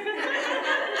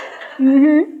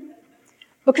 Mm-hmm.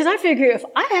 Because I figure if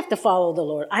I have to follow the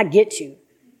Lord, I get to,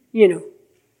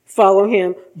 follow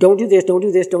him. Don't do this, don't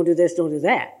do this, don't do this, don't do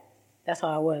that. That's how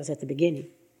I was at the beginning.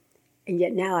 And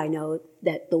yet now I know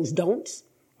that those don'ts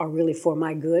are really for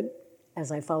my good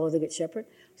as I follow the Good Shepherd.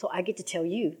 So I get to tell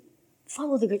you,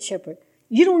 follow the Good Shepherd.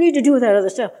 You don't need to do that other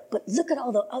stuff, but look at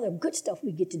all the other good stuff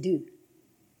we get to do.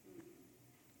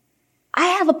 I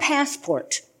have a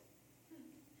passport.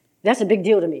 That's a big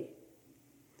deal to me.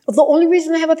 The only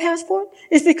reason I have a passport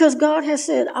is because God has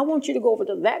said, I want you to go over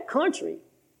to that country.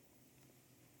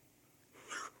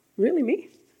 Really, me?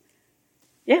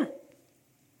 Yeah.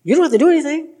 You don't have to do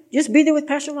anything. Just be there with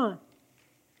Pastor Ron.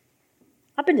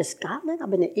 I've been to Scotland.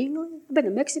 I've been to England. I've been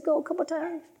to Mexico a couple of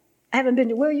times. I haven't been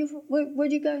to, where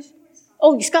do you guys?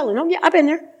 Oh, Scotland. Oh, yeah, I've been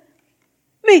there.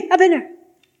 Me, I've been there.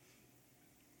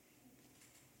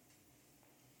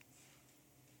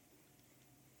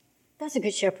 That's a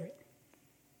good shepherd.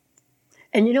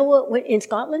 And you know what? In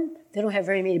Scotland, they don't have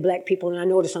very many black people, and I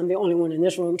notice I'm the only one in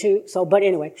this room too. So, but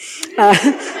anyway.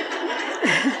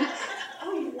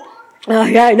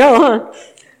 Yeah, I know,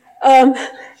 huh?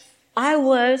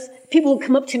 People would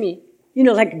come up to me,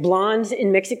 like blondes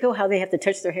in Mexico, how they have to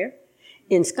touch their hair.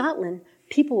 In Scotland,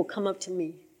 people will come up to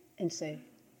me and say,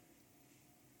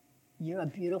 you're a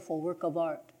beautiful work of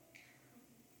art.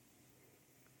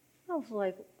 I was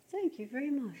like, thank you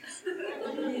very much.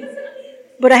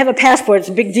 But I have a passport. It's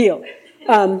a big deal.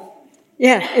 And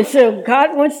so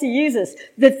God wants to use us.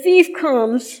 The thief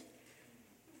comes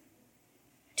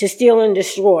to steal and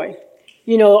destroy.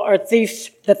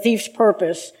 The thief's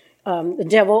purpose. The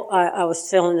devil, I was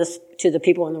telling this to the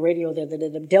people on the radio that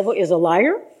the devil is a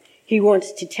liar. He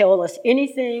wants to tell us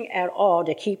anything at all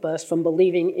to keep us from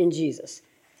believing in Jesus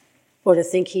or to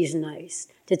think he's nice,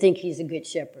 to think he's a good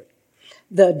shepherd.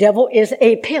 The devil is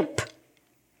a pimp.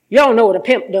 Y'all know what a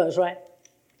pimp does, right?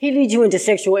 He leads you into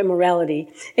sexual immorality,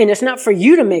 and it's not for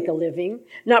you to make a living,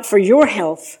 not for your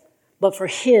health, but for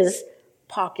his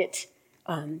pocket.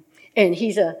 And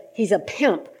he's a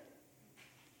pimp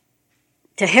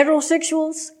to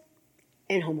heterosexuals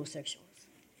and homosexuals.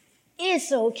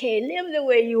 It's okay, live the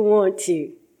way you want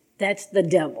to. That's the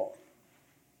devil.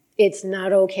 It's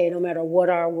not okay no matter what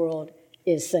our world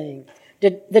is saying.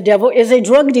 The devil is a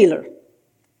drug dealer.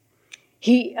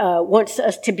 He wants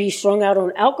us to be strung out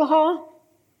on alcohol,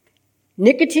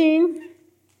 nicotine,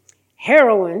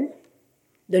 heroin.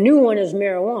 The new one is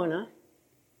marijuana,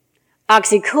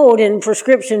 oxycodone,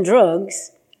 prescription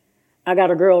drugs. I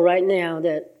got a girl right now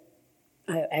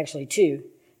actually two,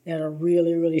 that are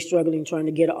really, really struggling trying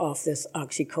to get off this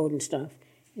oxycodone stuff.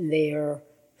 And they are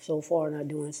so far not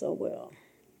doing so well.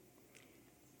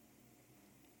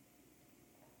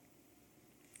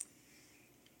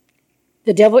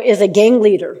 The devil is a gang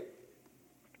leader.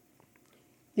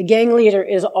 The gang leader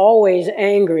is always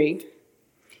angry.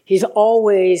 He's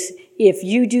always, if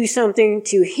you do something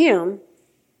to him,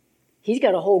 he's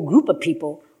got a whole group of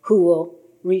people who will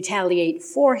retaliate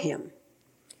for him.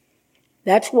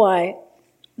 That's why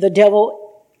the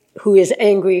devil, who is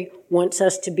angry, wants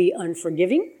us to be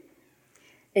unforgiving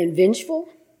and vengeful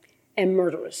and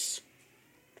murderous.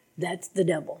 That's the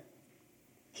devil.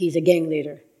 He's a gang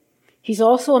leader. He's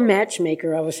also a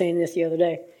matchmaker. I was saying this the other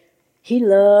day. He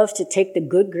loves to take the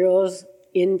good girls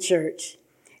in church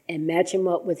and match them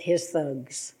up with his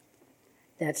thugs.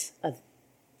 That's a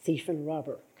thief and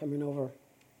robber coming over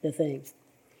the thing.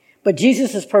 But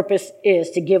Jesus' purpose is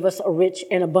to give us a rich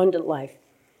and abundant life.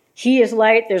 He is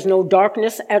light. There's no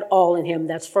darkness at all in him.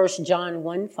 That's 1 John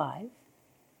 1:5.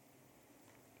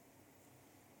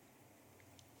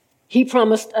 He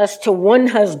promised us to one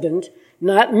husband,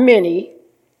 not many,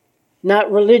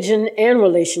 not religion and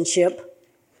relationship,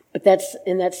 but that's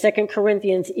in that 2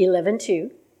 Corinthians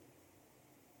 11:2.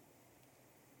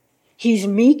 He's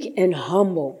meek and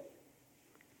humble.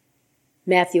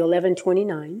 Matthew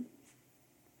 11:29.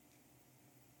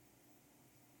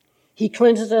 He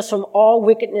cleanses us from all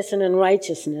wickedness and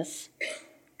unrighteousness.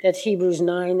 That's Hebrews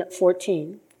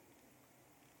 9:14.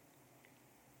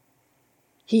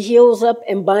 He heals up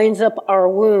and binds up our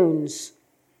wounds.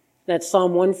 That's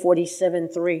Psalm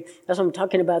 147:3. That's what I'm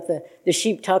talking about, the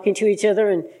sheep talking to each other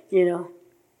and,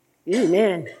 ooh,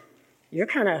 man, you're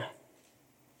kind of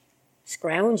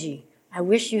scroungy. I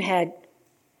wish you had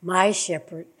my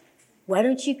shepherd. Why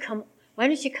don't you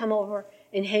come over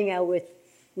and hang out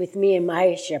with me and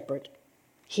my shepherd?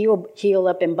 He'll heal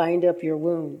up and bind up your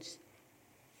wounds.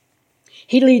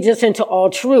 He leads us into all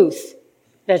truth.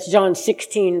 That's John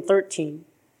 16:13.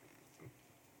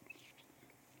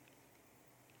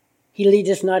 He leads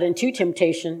us not into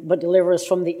temptation, but delivers us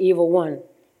from the evil one.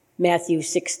 Matthew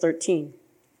 6:13.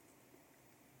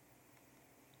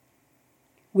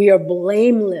 We are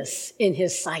blameless in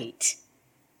his sight.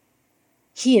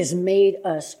 He has made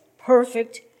us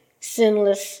perfect,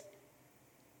 sinless.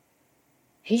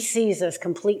 He sees us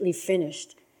completely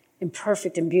finished and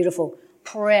perfect and beautiful,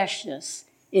 precious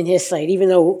in his sight, even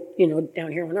though,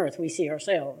 down here on earth we see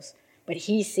ourselves. But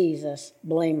he sees us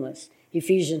blameless.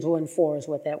 Ephesians 1:4 is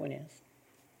what that one is.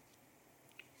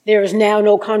 There is now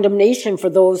no condemnation for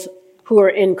those who are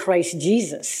in Christ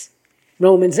Jesus.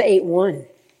 Romans 8:1.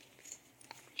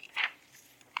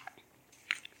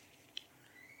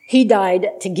 He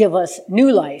died to give us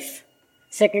new life.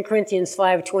 2 Corinthians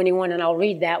 5:21, and I'll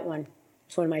read that one.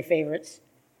 It's one of my favorites.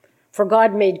 For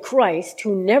God made Christ,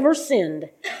 who never sinned,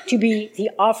 to be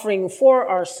the offering for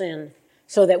our sin,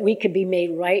 so that we could be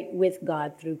made right with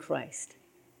God through Christ.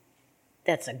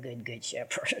 That's a good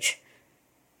shepherd.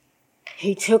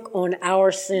 He took on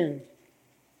our sin.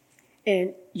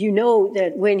 And you know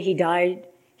that when he died,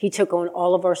 he took on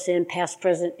all of our sin, past,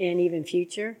 present, and even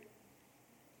future.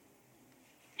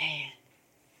 Man,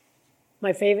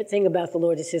 my favorite thing about the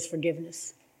Lord is his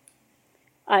forgiveness.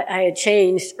 I had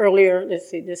changed earlier. Let's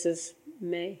see, this is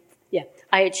May. Yeah,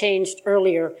 I had changed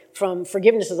earlier from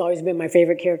forgiveness has always been my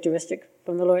favorite characteristic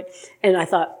from the Lord. And I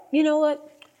thought, you know what?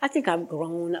 I think I've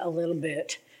grown a little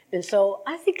bit. And so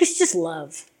I think it's just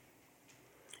love.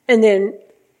 And then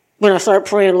when I start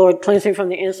praying, Lord, cleanse me from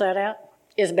the inside out,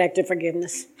 it's back to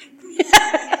forgiveness.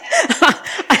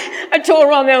 I told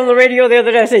Ron that on the radio the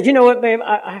other day. I said, you know what, babe?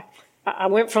 I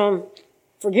went from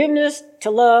forgiveness to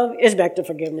love. It's back to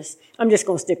forgiveness. I'm just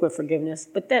going to stick with forgiveness.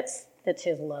 But that's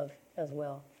his love as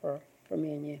well for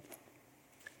me and you.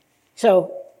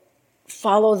 So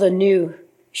follow the new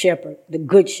shepherd, the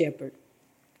good shepherd.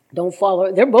 Don't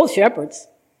follow. They're both shepherds.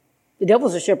 The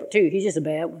devil's a shepherd too. He's just a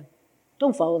bad one.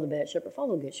 Don't follow the bad shepherd.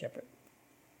 Follow the good shepherd.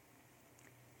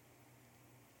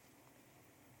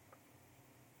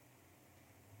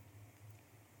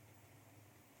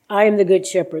 I am the good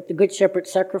shepherd. The good shepherd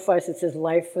sacrifices his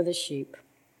life for the sheep.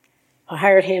 A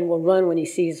hired hand will run when he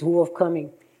sees the wolf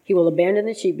coming. He will abandon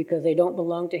the sheep because they don't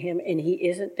belong to him and he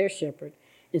isn't their shepherd.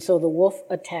 And so the wolf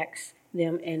attacks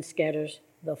them and scatters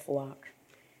the flock.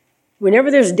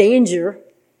 Whenever there's danger,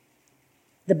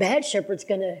 the bad shepherd's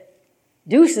going to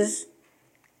deuces.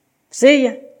 See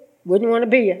ya. Wouldn't want to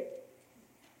be ya.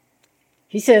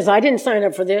 He says, I didn't sign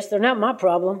up for this. They're not my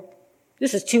problem.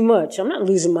 This is too much. I'm not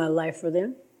losing my life for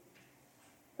them.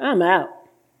 I'm out.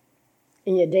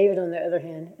 And yet David, on the other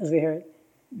hand, as we heard,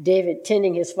 David,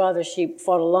 tending his father's sheep,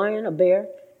 fought a lion, a bear,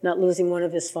 not losing one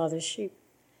of his father's sheep,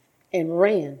 and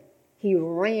ran. He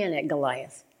ran at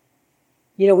Goliath.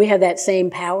 You know, we have that same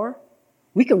power.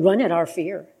 We can run at our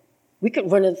fear. We can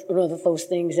run at those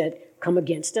things that come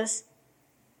against us.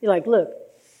 You're like, look,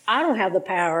 I don't have the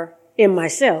power in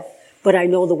myself, but I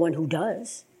know the one who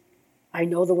does. I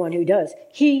know the one who does.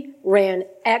 He ran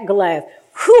at Goliath.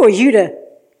 Who are you to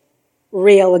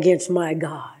rail against my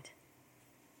God?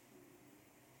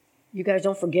 You guys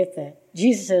don't forget that.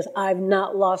 Jesus says, I've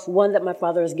not lost one that my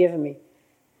Father has given me.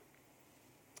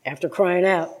 After crying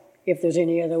out, if there's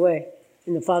any other way.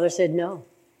 And the Father said no.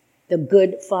 The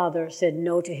good Father said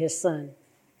no to his Son.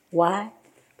 Why?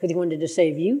 Because he wanted to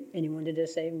save you and he wanted to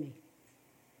save me.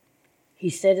 He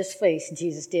set his face,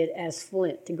 Jesus did, as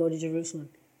flint to go to Jerusalem.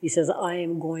 He says, I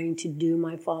am going to do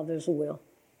my Father's will.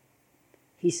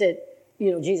 He said,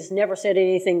 Jesus never said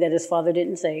anything that his Father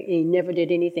didn't say. He never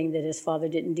did anything that his Father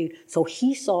didn't do. So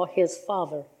he saw his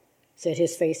Father set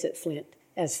his face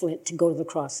as flint to go to the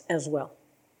cross as well.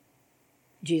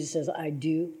 Jesus says, I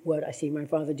do what I see my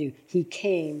Father do. He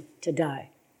came to die.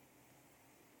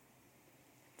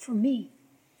 For me.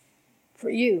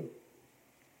 For you.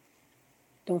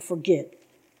 Don't forget.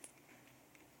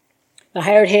 The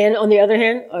hired hand, on the other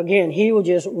hand, again, he will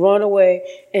just run away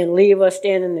and leave us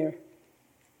standing there.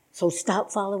 So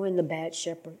stop following the bad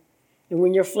shepherd. And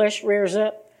when your flesh rears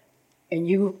up and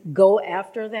you go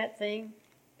after that thing,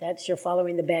 that's you're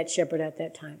following the bad shepherd at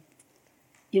that time.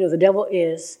 The devil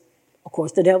is, of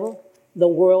course, the devil, the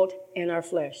world, and our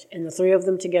flesh. And the three of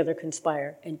them together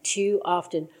conspire. And too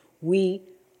often we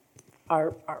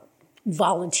are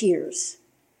volunteers.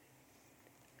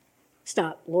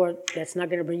 Stop. Lord, that's not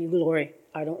going to bring you glory.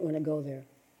 I don't want to go there.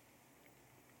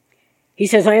 He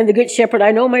says, I am the good shepherd.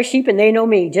 I know my sheep and they know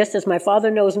me, just as my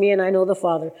Father knows me and I know the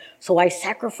Father. So I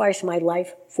sacrifice my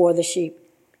life for the sheep.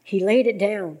 He laid it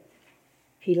down.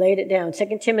 He laid it down.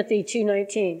 2 Timothy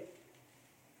 2:19.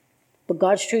 But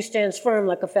God's truth stands firm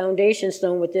like a foundation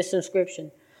stone with this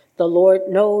inscription. The Lord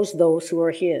knows those who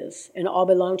are his, and all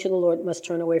belong to the Lord must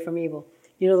turn away from evil.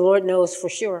 The Lord knows for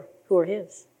sure who are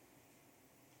his.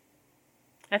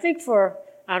 I think I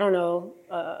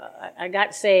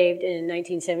got saved in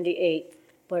 1978,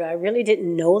 but I really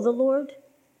didn't know the Lord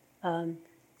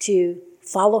to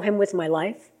follow him with my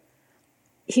life.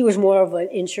 He was more of an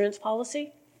insurance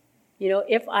policy.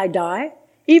 If I die,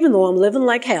 even though I'm living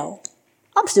like hell,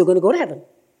 I'm still going to go to heaven.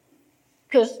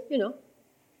 Because,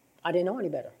 I didn't know any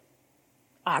better.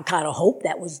 I kind of hoped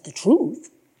that was the truth.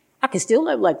 I can still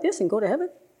live like this and go to heaven.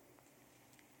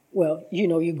 Well,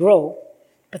 you grow.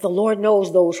 But the Lord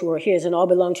knows those who are his, and all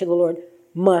belong to the Lord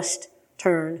must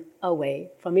turn away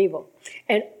from evil.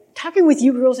 And talking with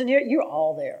you girls in here, you're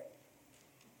all there.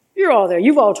 You're all there.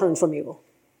 You've all turned from evil.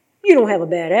 You don't have a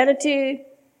bad attitude.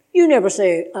 You never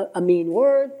say a mean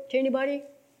word to anybody,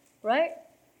 right?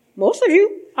 Most of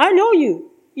you, I know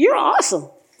you. You're awesome.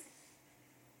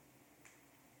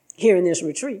 Here in this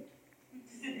retreat.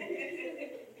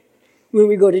 When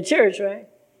we go to church, right?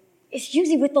 It's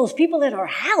usually with those people at our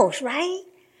house, right?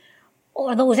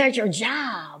 Or those at your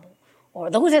job, or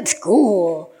those at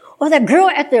school, or that girl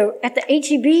at the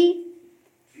H-E-B.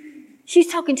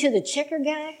 She's talking to the checker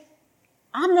guy.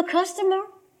 I'm the customer.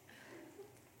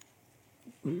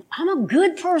 I'm a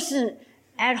good person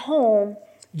at home,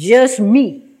 just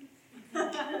me.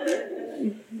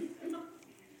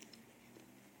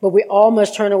 But we all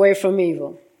must turn away from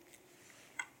evil.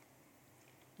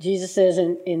 Jesus says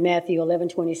in Matthew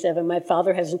 11:27, my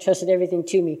Father has entrusted everything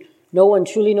to me. No one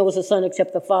truly knows the Son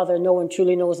except the Father. No one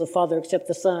truly knows the Father except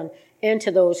the Son, and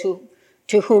to those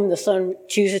to whom the Son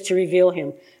chooses to reveal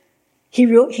him.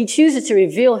 He chooses to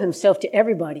reveal himself to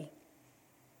everybody.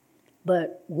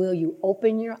 But will you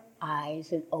open your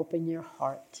eyes and open your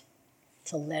heart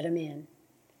to let him in?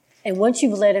 And once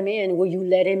you've let him in, will you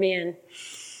let him in?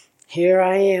 Here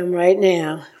I am right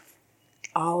now,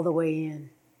 all the way in.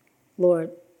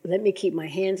 Lord, let me keep my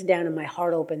hands down and my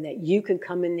heart open that you can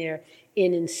come in there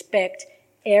and inspect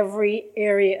every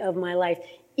area of my life,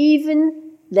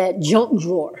 even that junk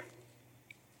drawer,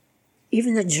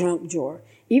 even the junk drawer,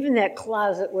 even that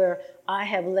closet where I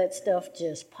have let stuff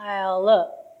just pile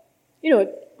up.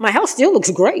 My house still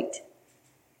looks great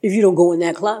if you don't go in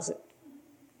that closet.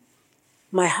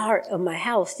 My heart of my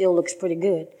house still looks pretty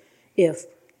good if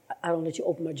I don't let you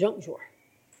open my junk drawer.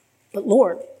 But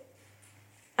Lord,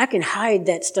 I can hide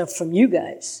that stuff from you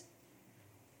guys,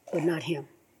 but not him.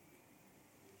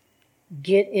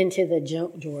 Get into the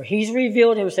junk drawer. He's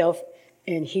revealed himself,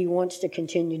 and he wants to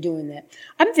continue doing that.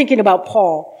 I'm thinking about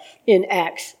Paul in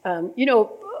Acts.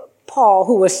 Paul,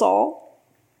 who was Saul,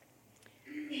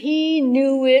 he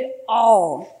knew it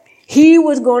all. He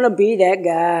was going to be that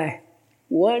guy.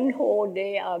 One whole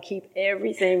day, I'll keep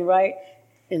everything right,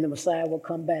 and the Messiah will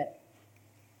come back.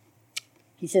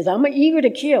 He says, I'm eager to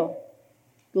kill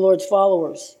the Lord's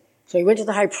followers. So he went to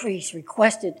the high priest,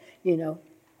 requested,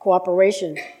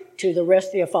 cooperation to the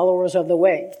rest of the followers of the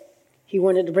way. He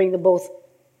wanted to bring both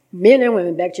men and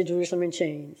women back to Jerusalem in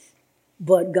chains.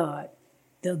 But God,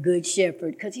 the good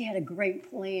shepherd, because he had a great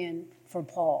plan for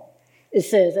Paul. It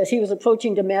says, as he was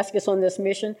approaching Damascus on this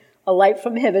mission, a light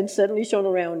from heaven suddenly shone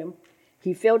around him.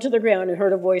 He fell to the ground and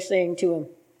heard a voice saying to him,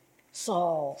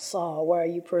 Saul, Saul, why are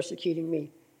you persecuting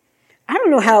me? I don't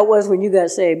know how it was when you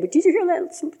got saved, but did you hear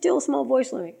that still small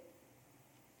voice like,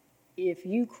 if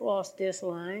you cross this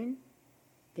line,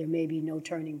 there may be no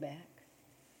turning back.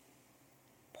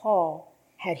 Paul,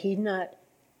 had he not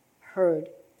heard,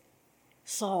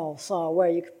 Saul, Saul, why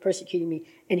are you persecuting me?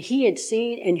 And he had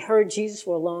seen and heard Jesus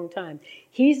for a long time.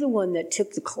 He's the one that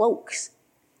took the cloaks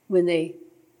when they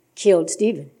killed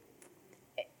Stephen.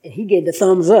 And he gave the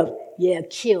thumbs up. Yeah,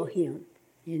 kill him,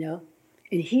 And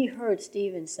he heard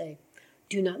Stephen say,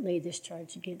 do not lay this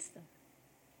charge against them.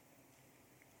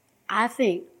 I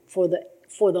think for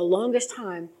the longest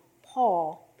time,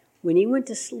 Paul, when he went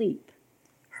to sleep,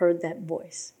 heard that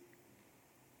voice.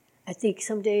 I think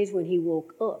some days when he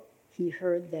woke up, he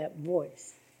heard that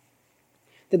voice.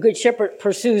 The Good Shepherd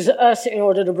pursues us in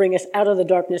order to bring us out of the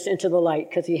darkness into the light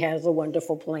because he has a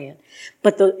wonderful plan.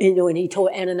 But, and he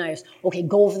told Ananias, okay,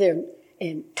 go over there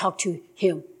and talk to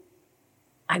him.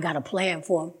 I got a plan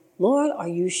for him. Lord, are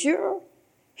you sure?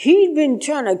 He's been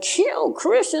trying to kill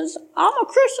Christians. I'm a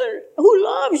Christian who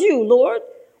loves you, Lord.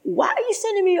 Why are you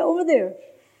sending me over there?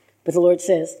 But the Lord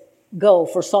says, go,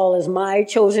 for Saul is my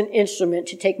chosen instrument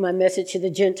to take my message to the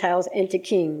Gentiles and to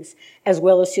kings, as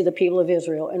well as to the people of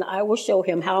Israel. And I will show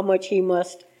him how much he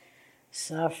must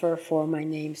suffer for my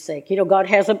name's sake. God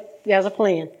has a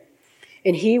plan.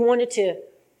 And he wanted to,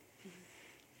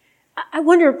 I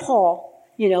wonder, Paul,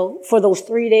 for those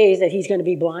 3 days that he's going to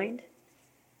be blind,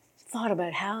 thought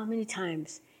about how many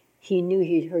times he knew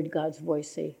he'd heard God's voice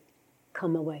say,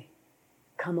 come away,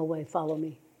 follow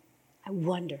me. I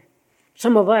wonder.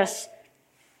 Some of us,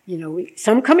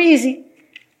 some come easy,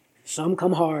 some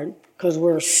come hard because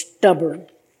we're stubborn.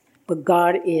 But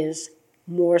God is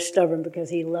more stubborn because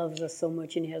he loves us so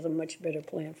much and he has a much better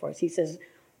plan for us. He says,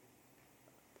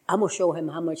 I'm going to show him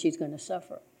how much he's going to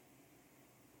suffer.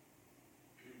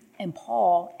 And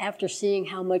Paul, after seeing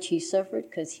how much he suffered,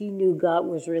 because he knew God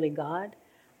was really God,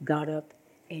 got up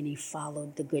and he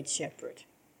followed the Good Shepherd.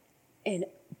 And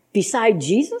beside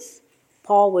Jesus,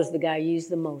 Paul was the guy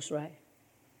used the most, right?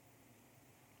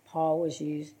 Paul was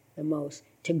used the most.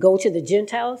 To go to the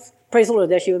Gentiles, praise the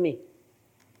Lord, that's you and me.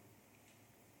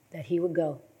 That he would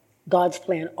go. God's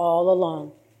plan all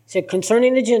along. So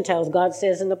concerning the Gentiles, God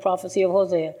says in the prophecy of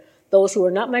Hosea, those who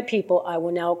are not my people, I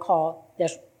will now call,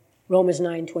 that's Romans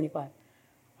 9:25.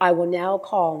 I will now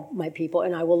call my people,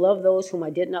 and I will love those whom I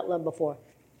did not love before.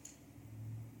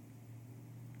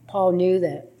 Paul knew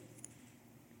that.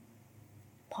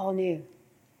 Paul knew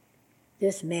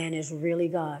this man is really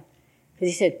God. Because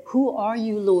he said, who are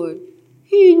you, Lord?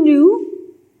 He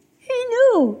knew. He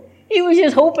knew. He was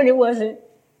just hoping it wasn't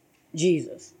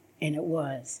Jesus. And it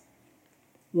was.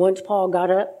 Once Paul got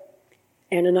up,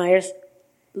 Ananias,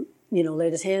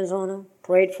 laid his hands on him,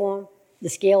 prayed for him. The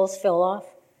scales fell off.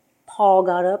 Paul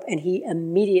got up and he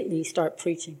immediately started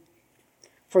preaching.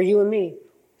 For you and me,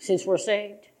 since we're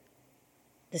saved,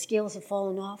 the scales have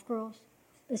fallen off, girls.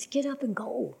 Let's get up and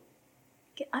go.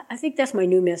 I think that's my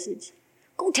new message.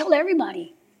 Go tell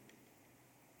everybody.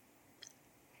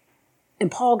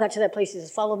 And Paul got to that place. He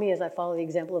says, follow me as I follow the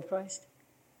example of Christ.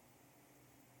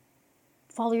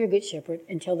 Follow your Good Shepherd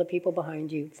and tell the people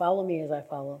behind you, follow me as I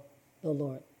follow the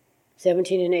Lord.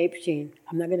 17 and 18.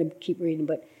 I'm not going to keep reading,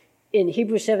 but in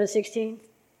Hebrews 7:16,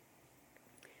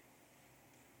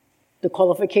 the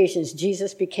qualifications,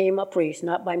 Jesus became a priest,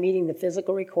 not by meeting the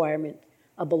physical requirement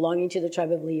of belonging to the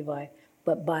tribe of Levi,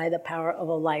 but by the power of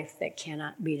a life that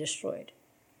cannot be destroyed.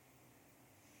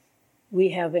 We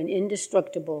have an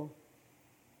indestructible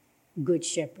Good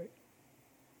Shepherd.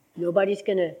 Nobody's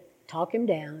going to talk him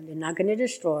down. They're not going to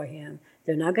destroy him.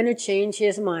 They're not going to change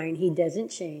his mind. He doesn't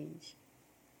change.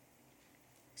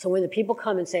 So when the people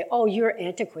come and say, oh, you're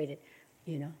antiquated,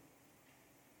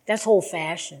 that's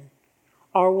old-fashioned.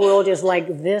 Our world is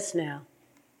like this now.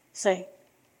 Say,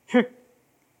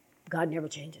 God never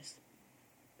changes.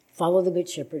 Follow the Good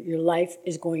Shepherd. Your life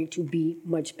is going to be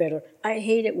much better. I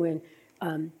hate it when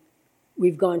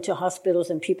we've gone to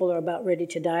hospitals and people are about ready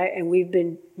to die, and we've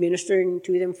been ministering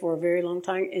to them for a very long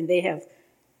time, and they have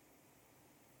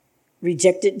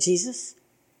rejected Jesus.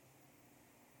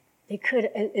 They could,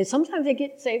 and sometimes they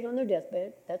get saved on their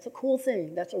deathbed. That's a cool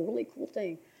thing. That's a really cool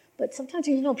thing. But sometimes,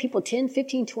 people 10,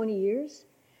 15, 20 years,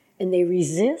 and they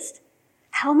resist.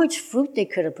 how much fruit they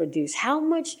could have produced, how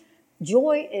much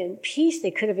joy and peace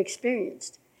they could have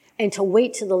experienced. And to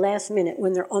wait to the last minute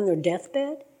when they're on their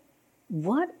deathbed,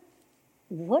 what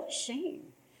a shame.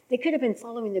 They could have been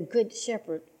following the Good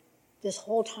Shepherd this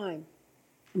whole time.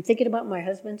 I'm thinking about my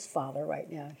husband's father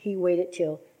right now. He waited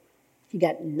till he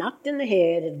got knocked in the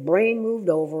head, his brain moved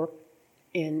over,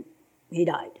 and he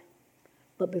died.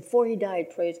 But before he died,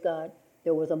 praise God,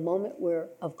 there was a moment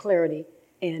of clarity,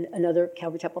 and another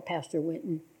Calvary Chapel pastor went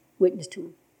and witnessed to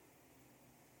him.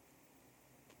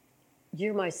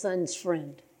 You're my son's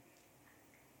friend.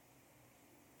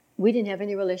 We didn't have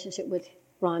any relationship with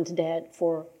Ron's dad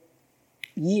for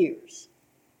years.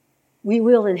 We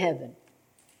will in heaven.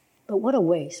 But what a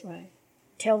waste, right?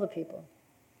 Tell the people.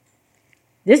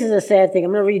 This is a sad thing.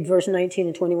 I'm going to read verse 19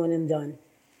 and 21 and done.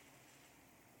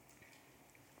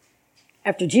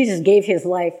 After Jesus gave his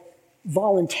life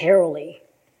voluntarily,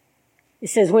 it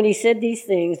says, when he said these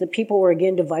things, the people were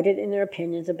again divided in their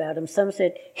opinions about him. Some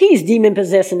said, he's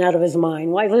demon-possessed and out of his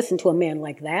mind. Why listen to a man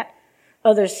like that?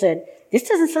 Others said, this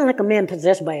doesn't sound like a man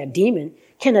possessed by a demon.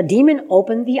 Can a demon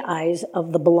open the eyes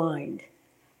of the blind?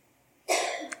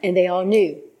 And they all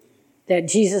knew that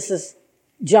Jesus'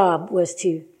 job was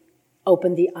to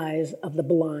open the eyes of the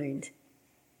blind.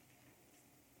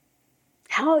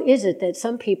 How is it that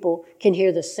some people can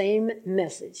hear the same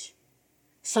message?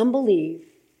 Some believe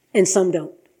and some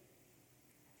don't.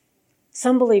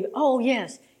 Some believe, oh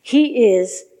yes, he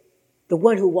is the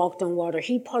one who walked on water.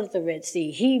 He parted the Red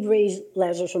Sea. He raised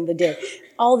Lazarus from the dead.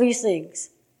 All these things.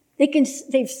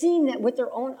 They've seen that with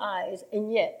their own eyes,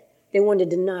 and yet they want to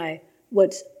deny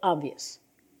what's obvious.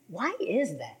 Why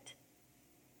is that?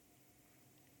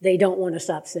 They don't want to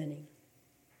stop sinning.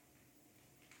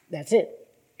 That's it.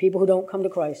 People who don't come to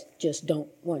Christ just don't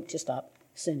want to stop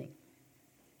sinning.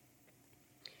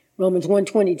 Romans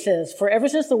 1:20 says, for ever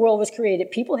since the world was created,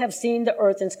 people have seen the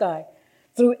earth and sky.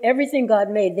 Through everything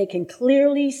God made, they can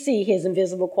clearly see his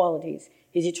invisible qualities,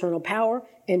 his eternal power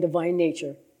and divine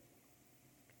nature.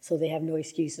 So they have no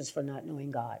excuses for not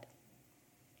knowing God.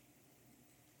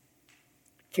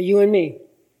 For you and me,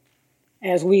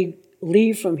 as we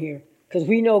leave from here, because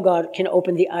we know God can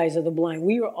open the eyes of the blind.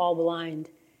 We were all blind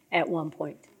at one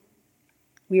point.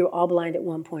 We were all blind at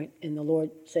one point, and the Lord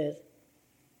says,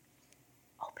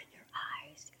 open your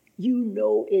eyes. You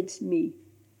know it's me.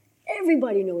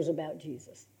 Everybody knows about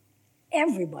Jesus.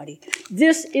 Everybody.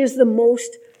 This is the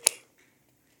most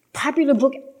popular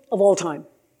book of all time.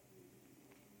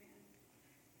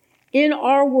 In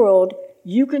our world,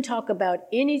 you can talk about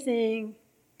anything,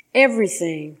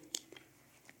 everything,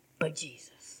 but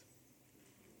Jesus.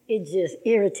 It just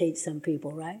irritates some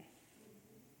people, right?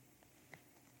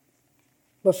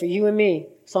 But for you and me,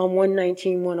 Psalm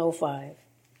 119, 105.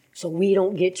 So we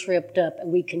don't get tripped up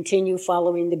and we continue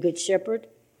following the Good Shepherd,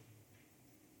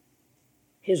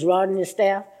 his rod and his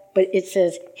staff, but it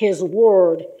says his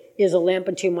word is a lamp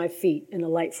unto my feet and a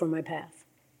light for my path.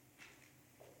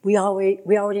 We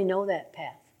already know that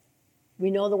path.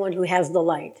 We know the one who has the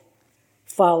light.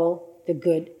 Follow the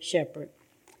Good Shepherd.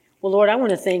 Well, Lord, I want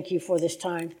to thank you for this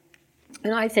time.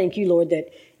 And I thank you, Lord, that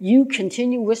you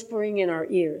continue whispering in our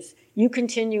ears. You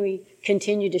continue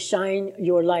to shine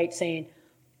your light saying,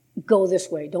 go this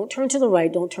way. Don't turn to the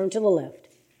right. Don't turn to the left.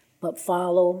 But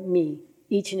follow me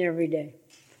each and every day.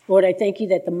 Lord, I thank you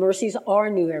that the mercies are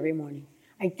new every morning.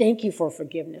 I thank you for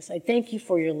forgiveness. I thank you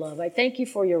for your love. I thank you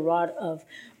for your rod of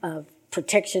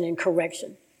protection and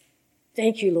correction.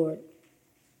 Thank you, Lord,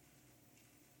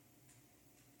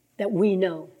 that we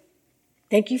know.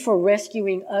 Thank you for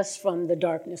rescuing us from the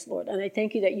darkness, Lord. And I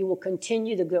thank you that you will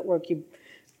continue the good work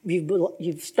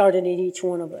you've started in each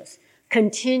one of us.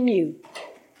 Continue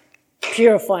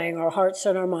purifying our hearts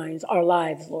and our minds, our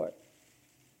lives, Lord.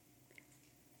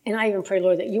 And I even pray,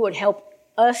 Lord, that you would help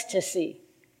us to see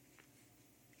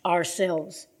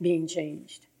ourselves being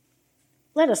changed.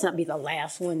 Let us not be the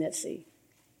last one that see.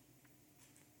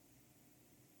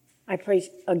 I pray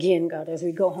again, God, as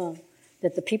we go home,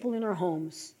 that the people in our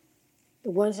homes, the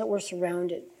ones that we're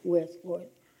surrounded with, Lord,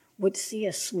 would see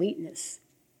a sweetness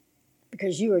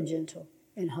because you are gentle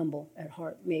and humble at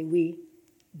heart. May we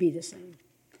be the same.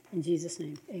 In Jesus'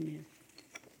 name, amen.